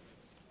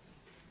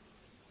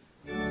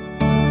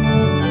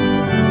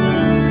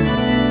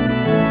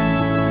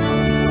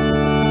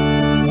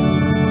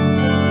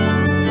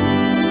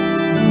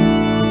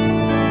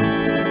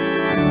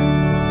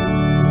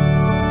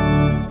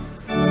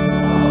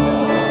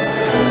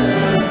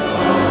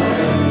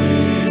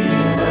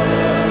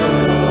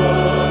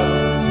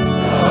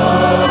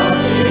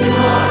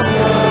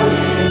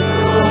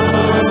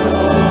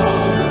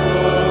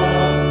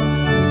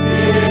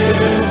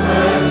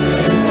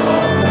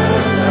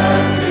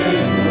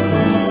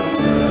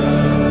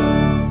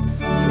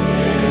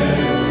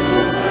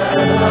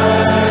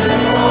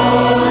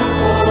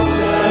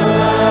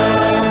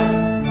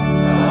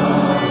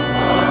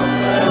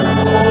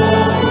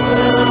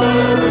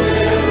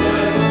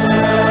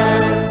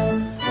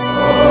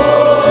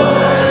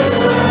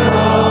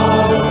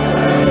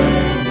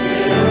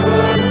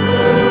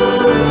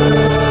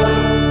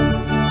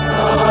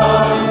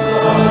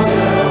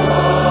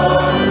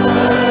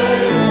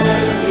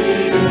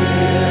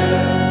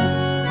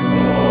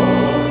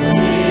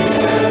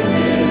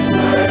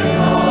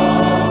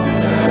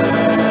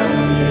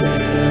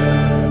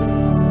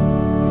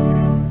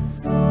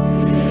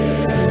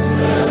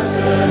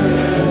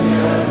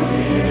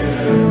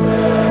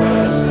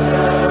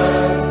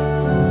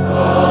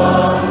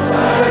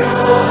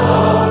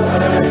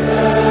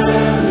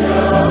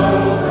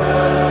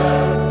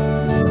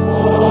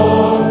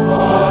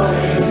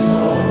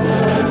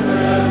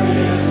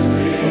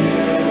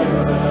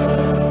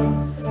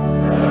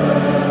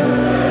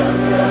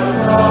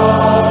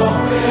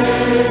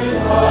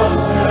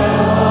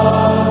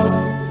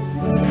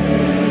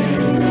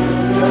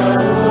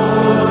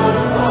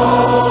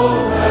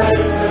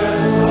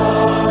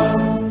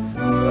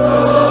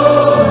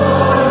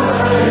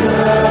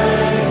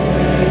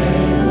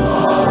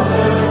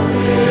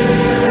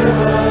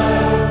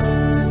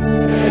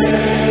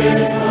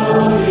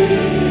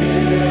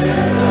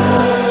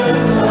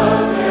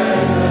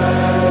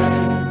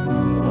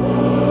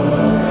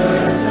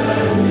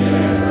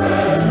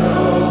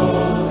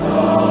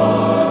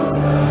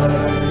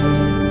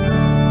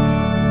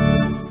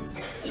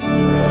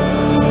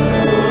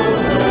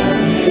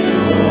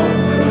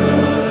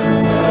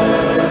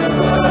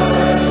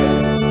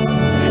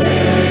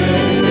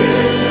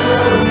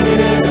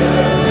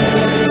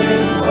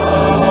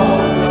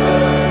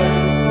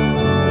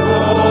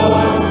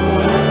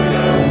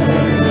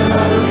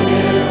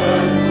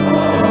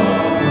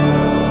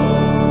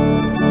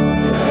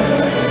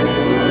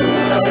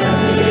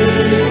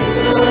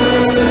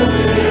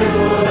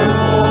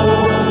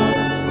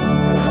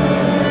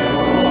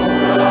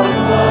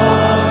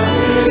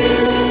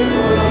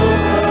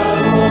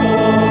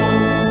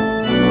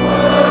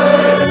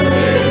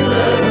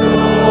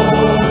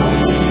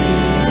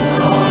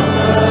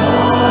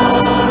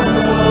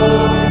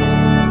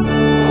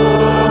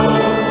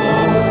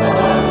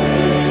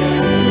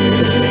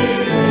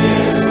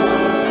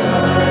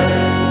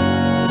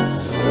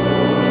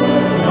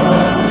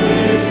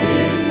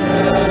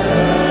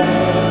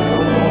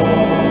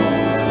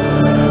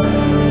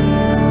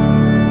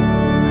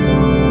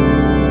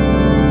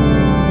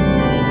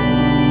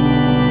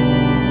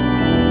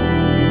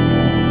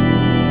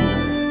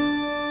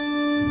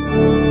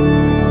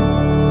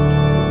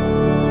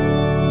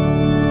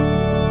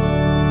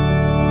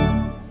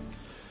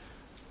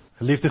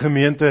 Geliefde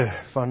gemeente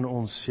van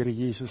ons Here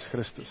Jesus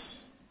Christus,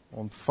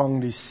 ontvang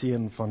die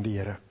seën van die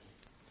Here.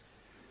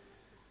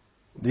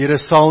 Die Here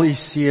sal u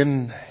seën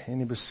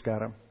en u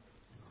beskerm.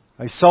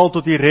 Hy sal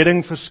tot u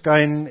redding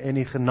verskyn en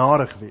u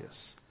genadig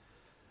wees.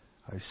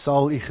 Hy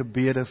sal u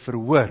gebede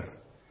verhoor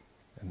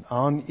en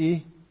aan u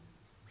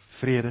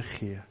vrede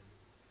gee.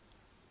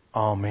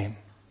 Amen.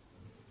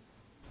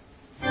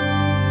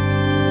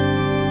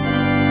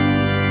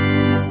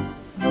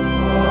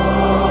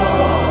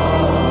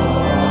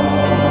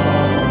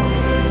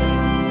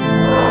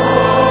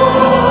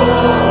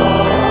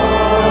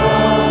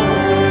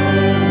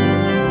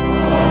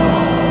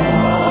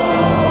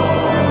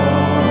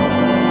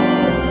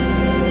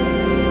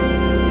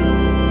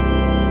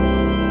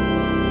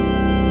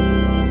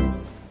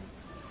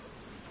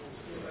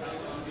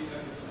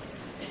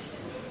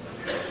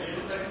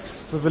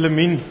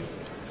 Willemien,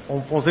 om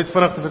ons net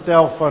vinnig te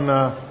vertel van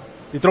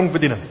die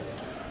tronkbediening.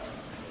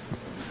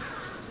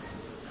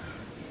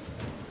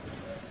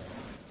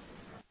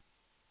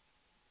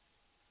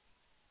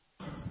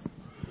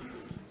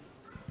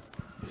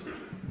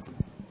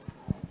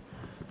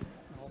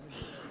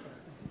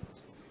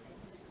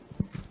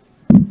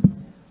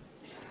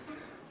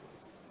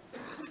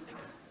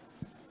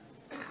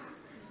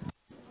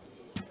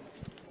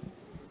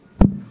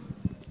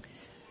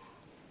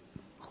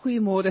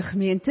 Goeiemôre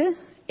gemeente.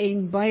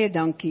 En baie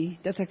dankie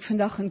dat ek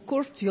vandag in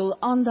kort jul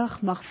aandag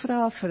mag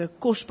vra vir 'n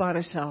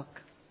kosbare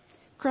saak.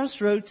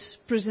 Crossroads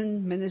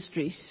Prison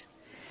Ministries.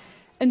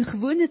 In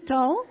gewone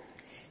taal,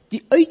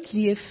 die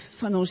uitleef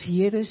van ons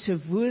Here se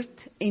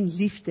woord en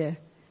liefde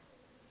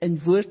in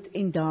woord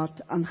en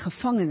daad aan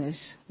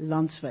gevangenes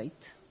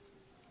landwyd.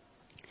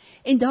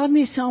 En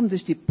daarmee saam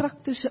dus die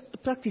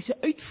praktiese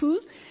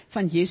uitvoer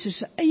van Jesus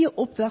se eie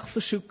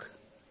opdragversoek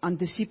aan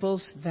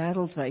disippels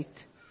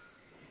wêreldwyd.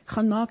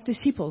 Gaan maak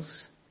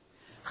disippels.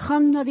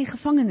 Gaan na die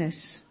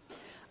gevangenes.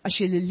 As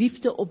julle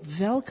liefde op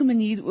watter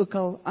manier ook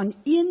al aan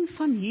een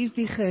van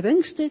hierdie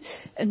geringste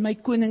in my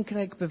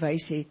koninkryk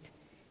bewys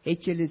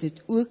het julle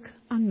dit ook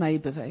aan my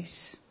bewys.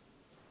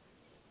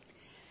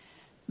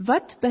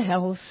 Wat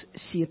behels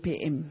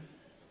CPM?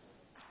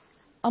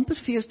 Amper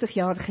 40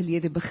 jaar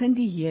gelede begin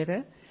die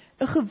Here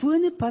 'n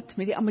gewone pad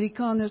met die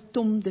Amerikaner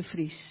Tom de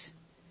Vries,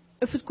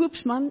 'n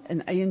verkoopsman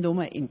in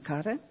eiendomme en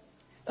karre,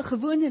 'n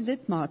gewone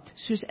lidmaat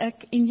soos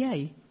ek en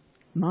jy,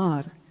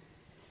 maar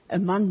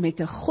 'n man met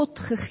 'n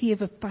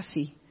godgegewe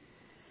passie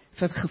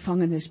vir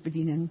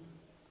gevangenisbediening.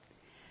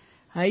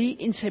 Hy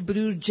en sy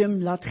broer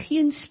Jim laat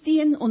geen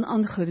steen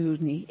onaangeroer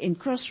nie en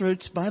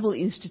Crossroads Bible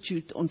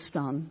Institute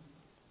ontstaan.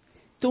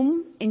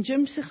 Tom en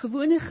Jim se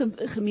gewone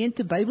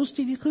gemeente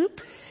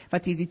Bybelstudiegroep,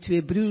 wat hierdie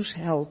twee broers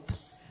help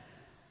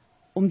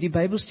om die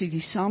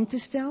Bybelstudie saam te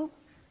stel,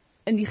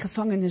 in die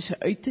gevangenisse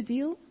uit te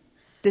deel,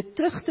 dit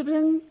terug te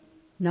bring,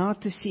 na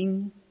te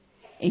sien,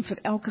 en vir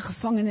elke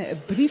gevangene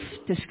 'n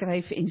brief te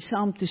skryf en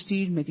saam te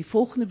stuur met die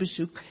volgende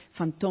besoek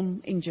van Tom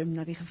en Jim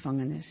na die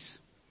gevangenis.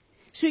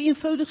 So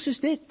eenvoudig soos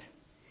dit,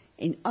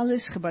 en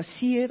alles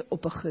gebaseer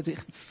op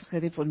 'n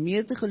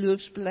gereformeerde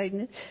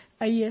geloofsbelijdenis,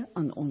 eie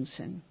aan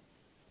onsin.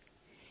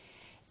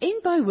 En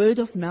by word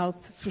of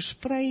mouth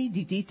versprei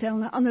die detail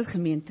na ander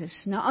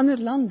gemeentes, na ander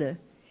lande,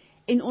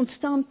 en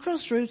ontstaan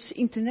Crossroads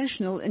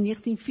International in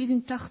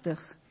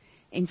 1984,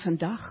 en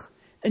vandag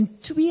in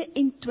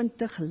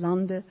 22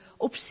 lande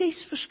op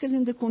 6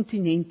 verskillende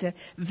kontinente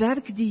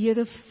werk die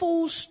Here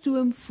vol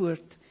stoom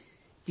voort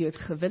deur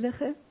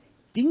gewillige,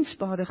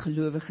 diensbare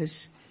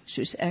gelowiges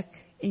soos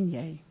ek en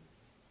jy.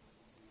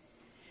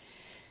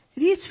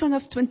 Reeds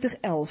vanaf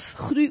 2011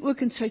 groei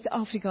ook in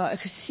Suid-Afrika 'n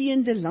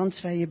geseënde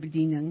landswye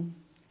bediening.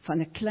 Van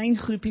 'n klein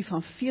groepie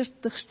van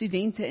 40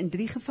 studente in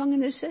 3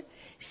 gevangenisse,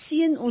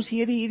 seën ons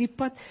Here hierdie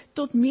pad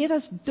tot meer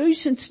as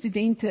 1000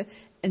 studente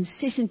in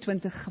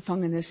 26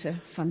 gevangenisse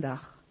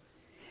vandag.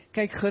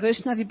 Kyk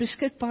gerus na die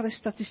beskikbare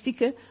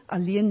statistieke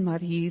alleen maar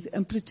hier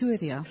in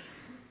Pretoria.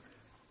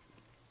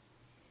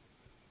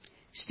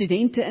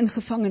 Studente in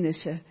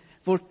gevangenisse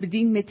word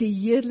bedien met 'n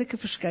heerlike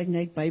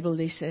verskeidenheid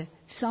Bybellesse,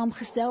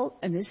 saamgestel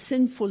in 'n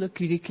sinvolle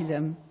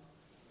kurrikulum.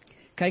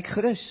 Kyk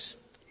gerus,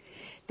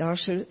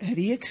 daar's 'n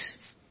reeks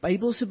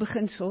Bybelse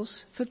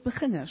beginsels vir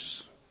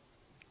beginners.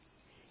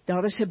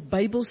 Daar is 'n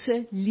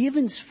Bybelse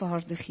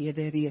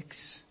lewensvaardighede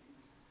reeks.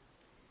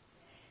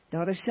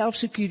 Daar is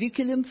selfs 'n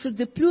kurrikulum vir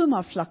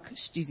diploma vlak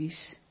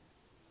studies.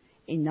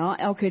 En na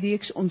elke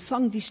reeks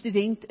ontvang die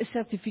student 'n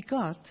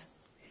sertifikaat,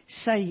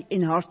 sy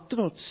en haar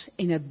trots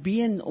en 'n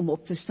been om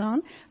op te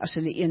staan as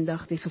hulle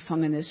eendag die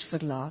gevangenis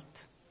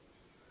verlaat.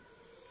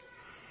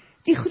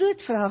 Die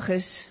groot vraag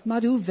is,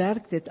 maar hoe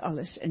werk dit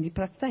alles in die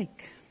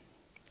praktyk?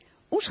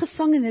 Ons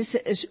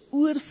gevangenisse is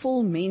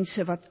oorvol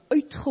mense wat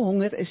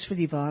uitgehonger is vir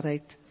die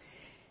waarheid,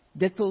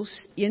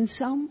 dikwels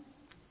eensaam,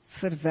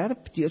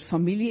 verwerp deur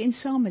familie en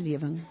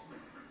samelewing.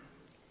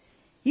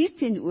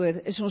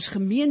 Hierteenoor is ons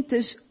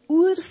gemeentes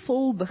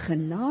oorvol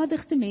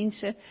begenadigde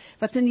mense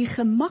wat in die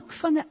gemak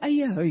van 'n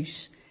eie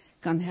huis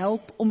kan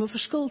help om 'n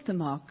verskil te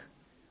maak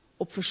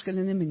op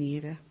verskillende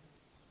maniere.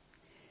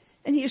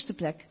 In die eerste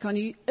plek kan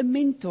u 'n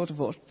mentor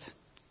word.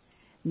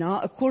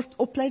 Na 'n kort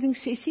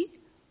opleidingssessie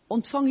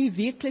ontvang u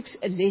weekliks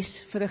 'n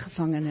les vir 'n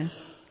gevangene,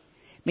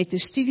 met 'n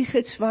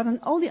studiegids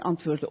waarin al die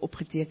antwoorde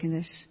opgeteken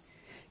is.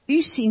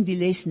 U sien die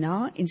les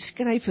na en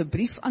skryf 'n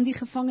brief aan die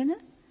gevangene,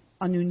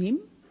 anoniem,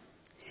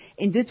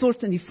 en dit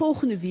word in die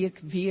volgende week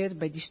weer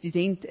by die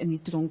student in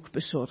die tronk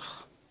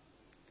besorg.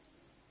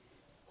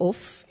 Of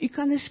u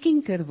kan 'n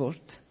skenker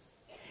word.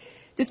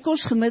 Dit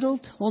kos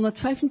gemiddeld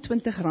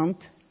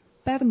R125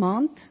 per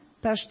maand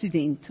per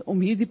student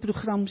om hierdie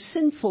program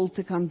sinvol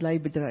te kan bly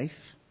bedryf.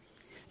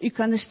 U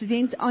kan 'n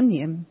student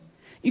aanneem,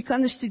 u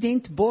kan 'n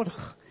student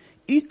borg,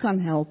 u kan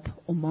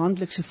help om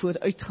maandelikse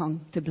vooruitgang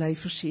te bly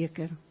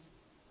verseker.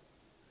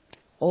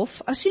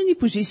 Of as u in die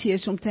posisie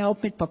is om te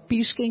help met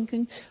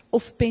papierskenking,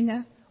 of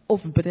penne,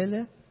 of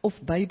brille,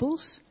 of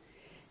Bybels,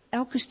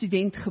 elke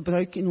student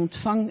gebruik en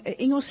ontvang 'n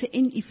Engelse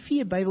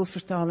NIV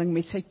Bybelvertaling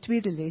met sy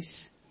tweede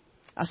les.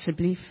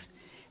 Asseblief,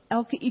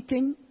 elke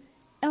item,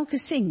 elke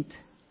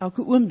sent,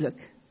 elke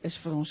oomblik is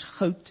vir ons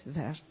goud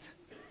werd.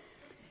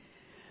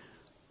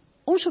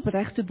 Ons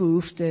opregte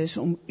behoefte is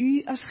om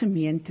u as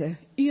gemeente,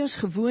 u as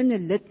gewone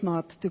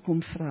lidmaat te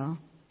kom vra.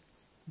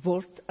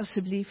 Word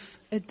asseblief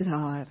 'n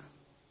draer.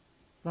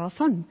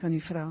 Waarvan, kan u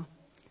vra?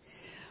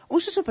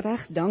 Ons is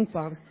opreg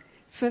dankbaar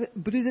vir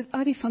broeder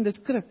Arie van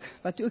dit Kruk,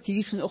 wat ook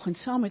hier vanoggend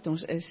saam met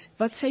ons is,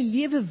 wat sy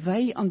lewe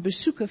wy aan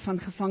besoeke van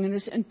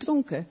gevangenes in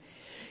tronke.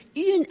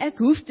 U en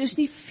ek hoef dus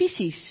nie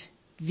fisies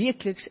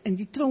weekliks in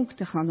die tronk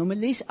te gaan om 'n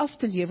les af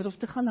te lewer of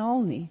te gaan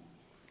haal nie.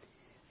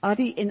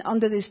 Arie en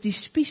ander is die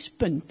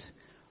spiespunt.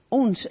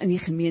 Ons in die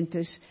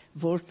gemeentes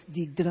word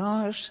die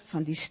draers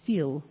van die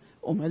steel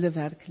om hulle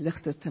werk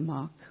ligter te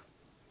maak.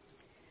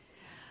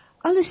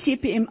 Alle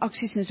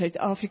CPM-aksies in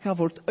Suid-Afrika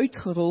word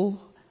uitgerol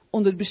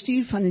onder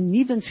bestuur van 'n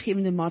nuwe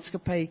winsgewende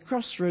maatskappy,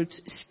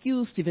 Crossroads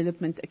Skills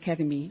Development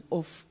Academy,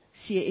 of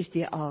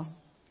CSDA.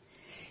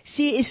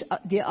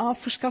 CSDA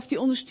verskaf die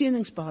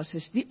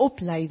ondersteuningsbasis, die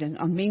opleiding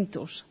aan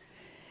mentors,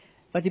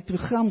 wat die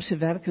program se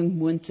werking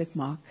moontlik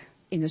maak,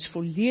 en is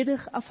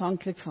volledig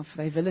afhanklik van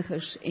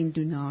vrywilligers en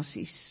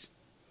donasies.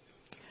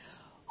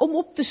 Om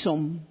op te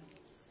som,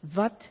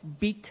 wat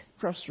bied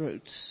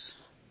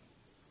Crossroads?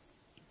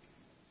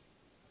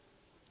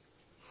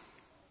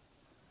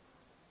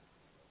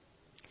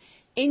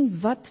 En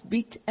wat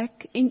bied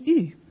ek en u?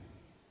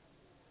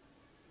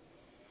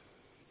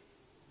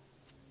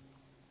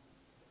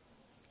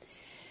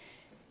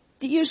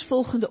 Die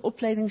eersvolgende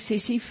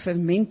opleidingssessie vir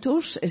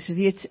mentors is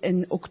reeds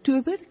in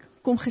Oktober.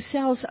 Kom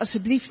gesels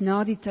asseblief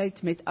na die tyd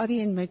met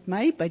Arie en met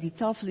my by die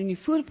tafel in die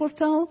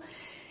voorportaal,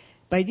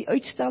 by die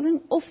uitstalling,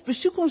 of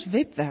besoek ons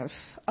webwerf.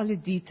 Alle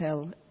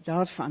detail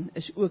daarvan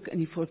is ook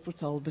in die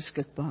voorportaal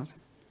beskikbaar.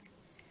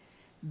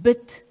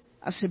 Bid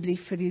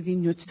asseblief vir hierdie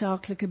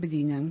noodsaaklike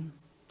bediening,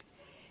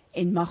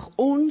 en mag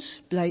ons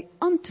bly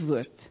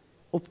antwoord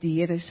op die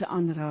Here se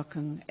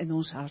aanraking in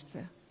ons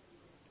harte.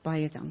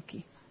 Baie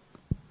dankie.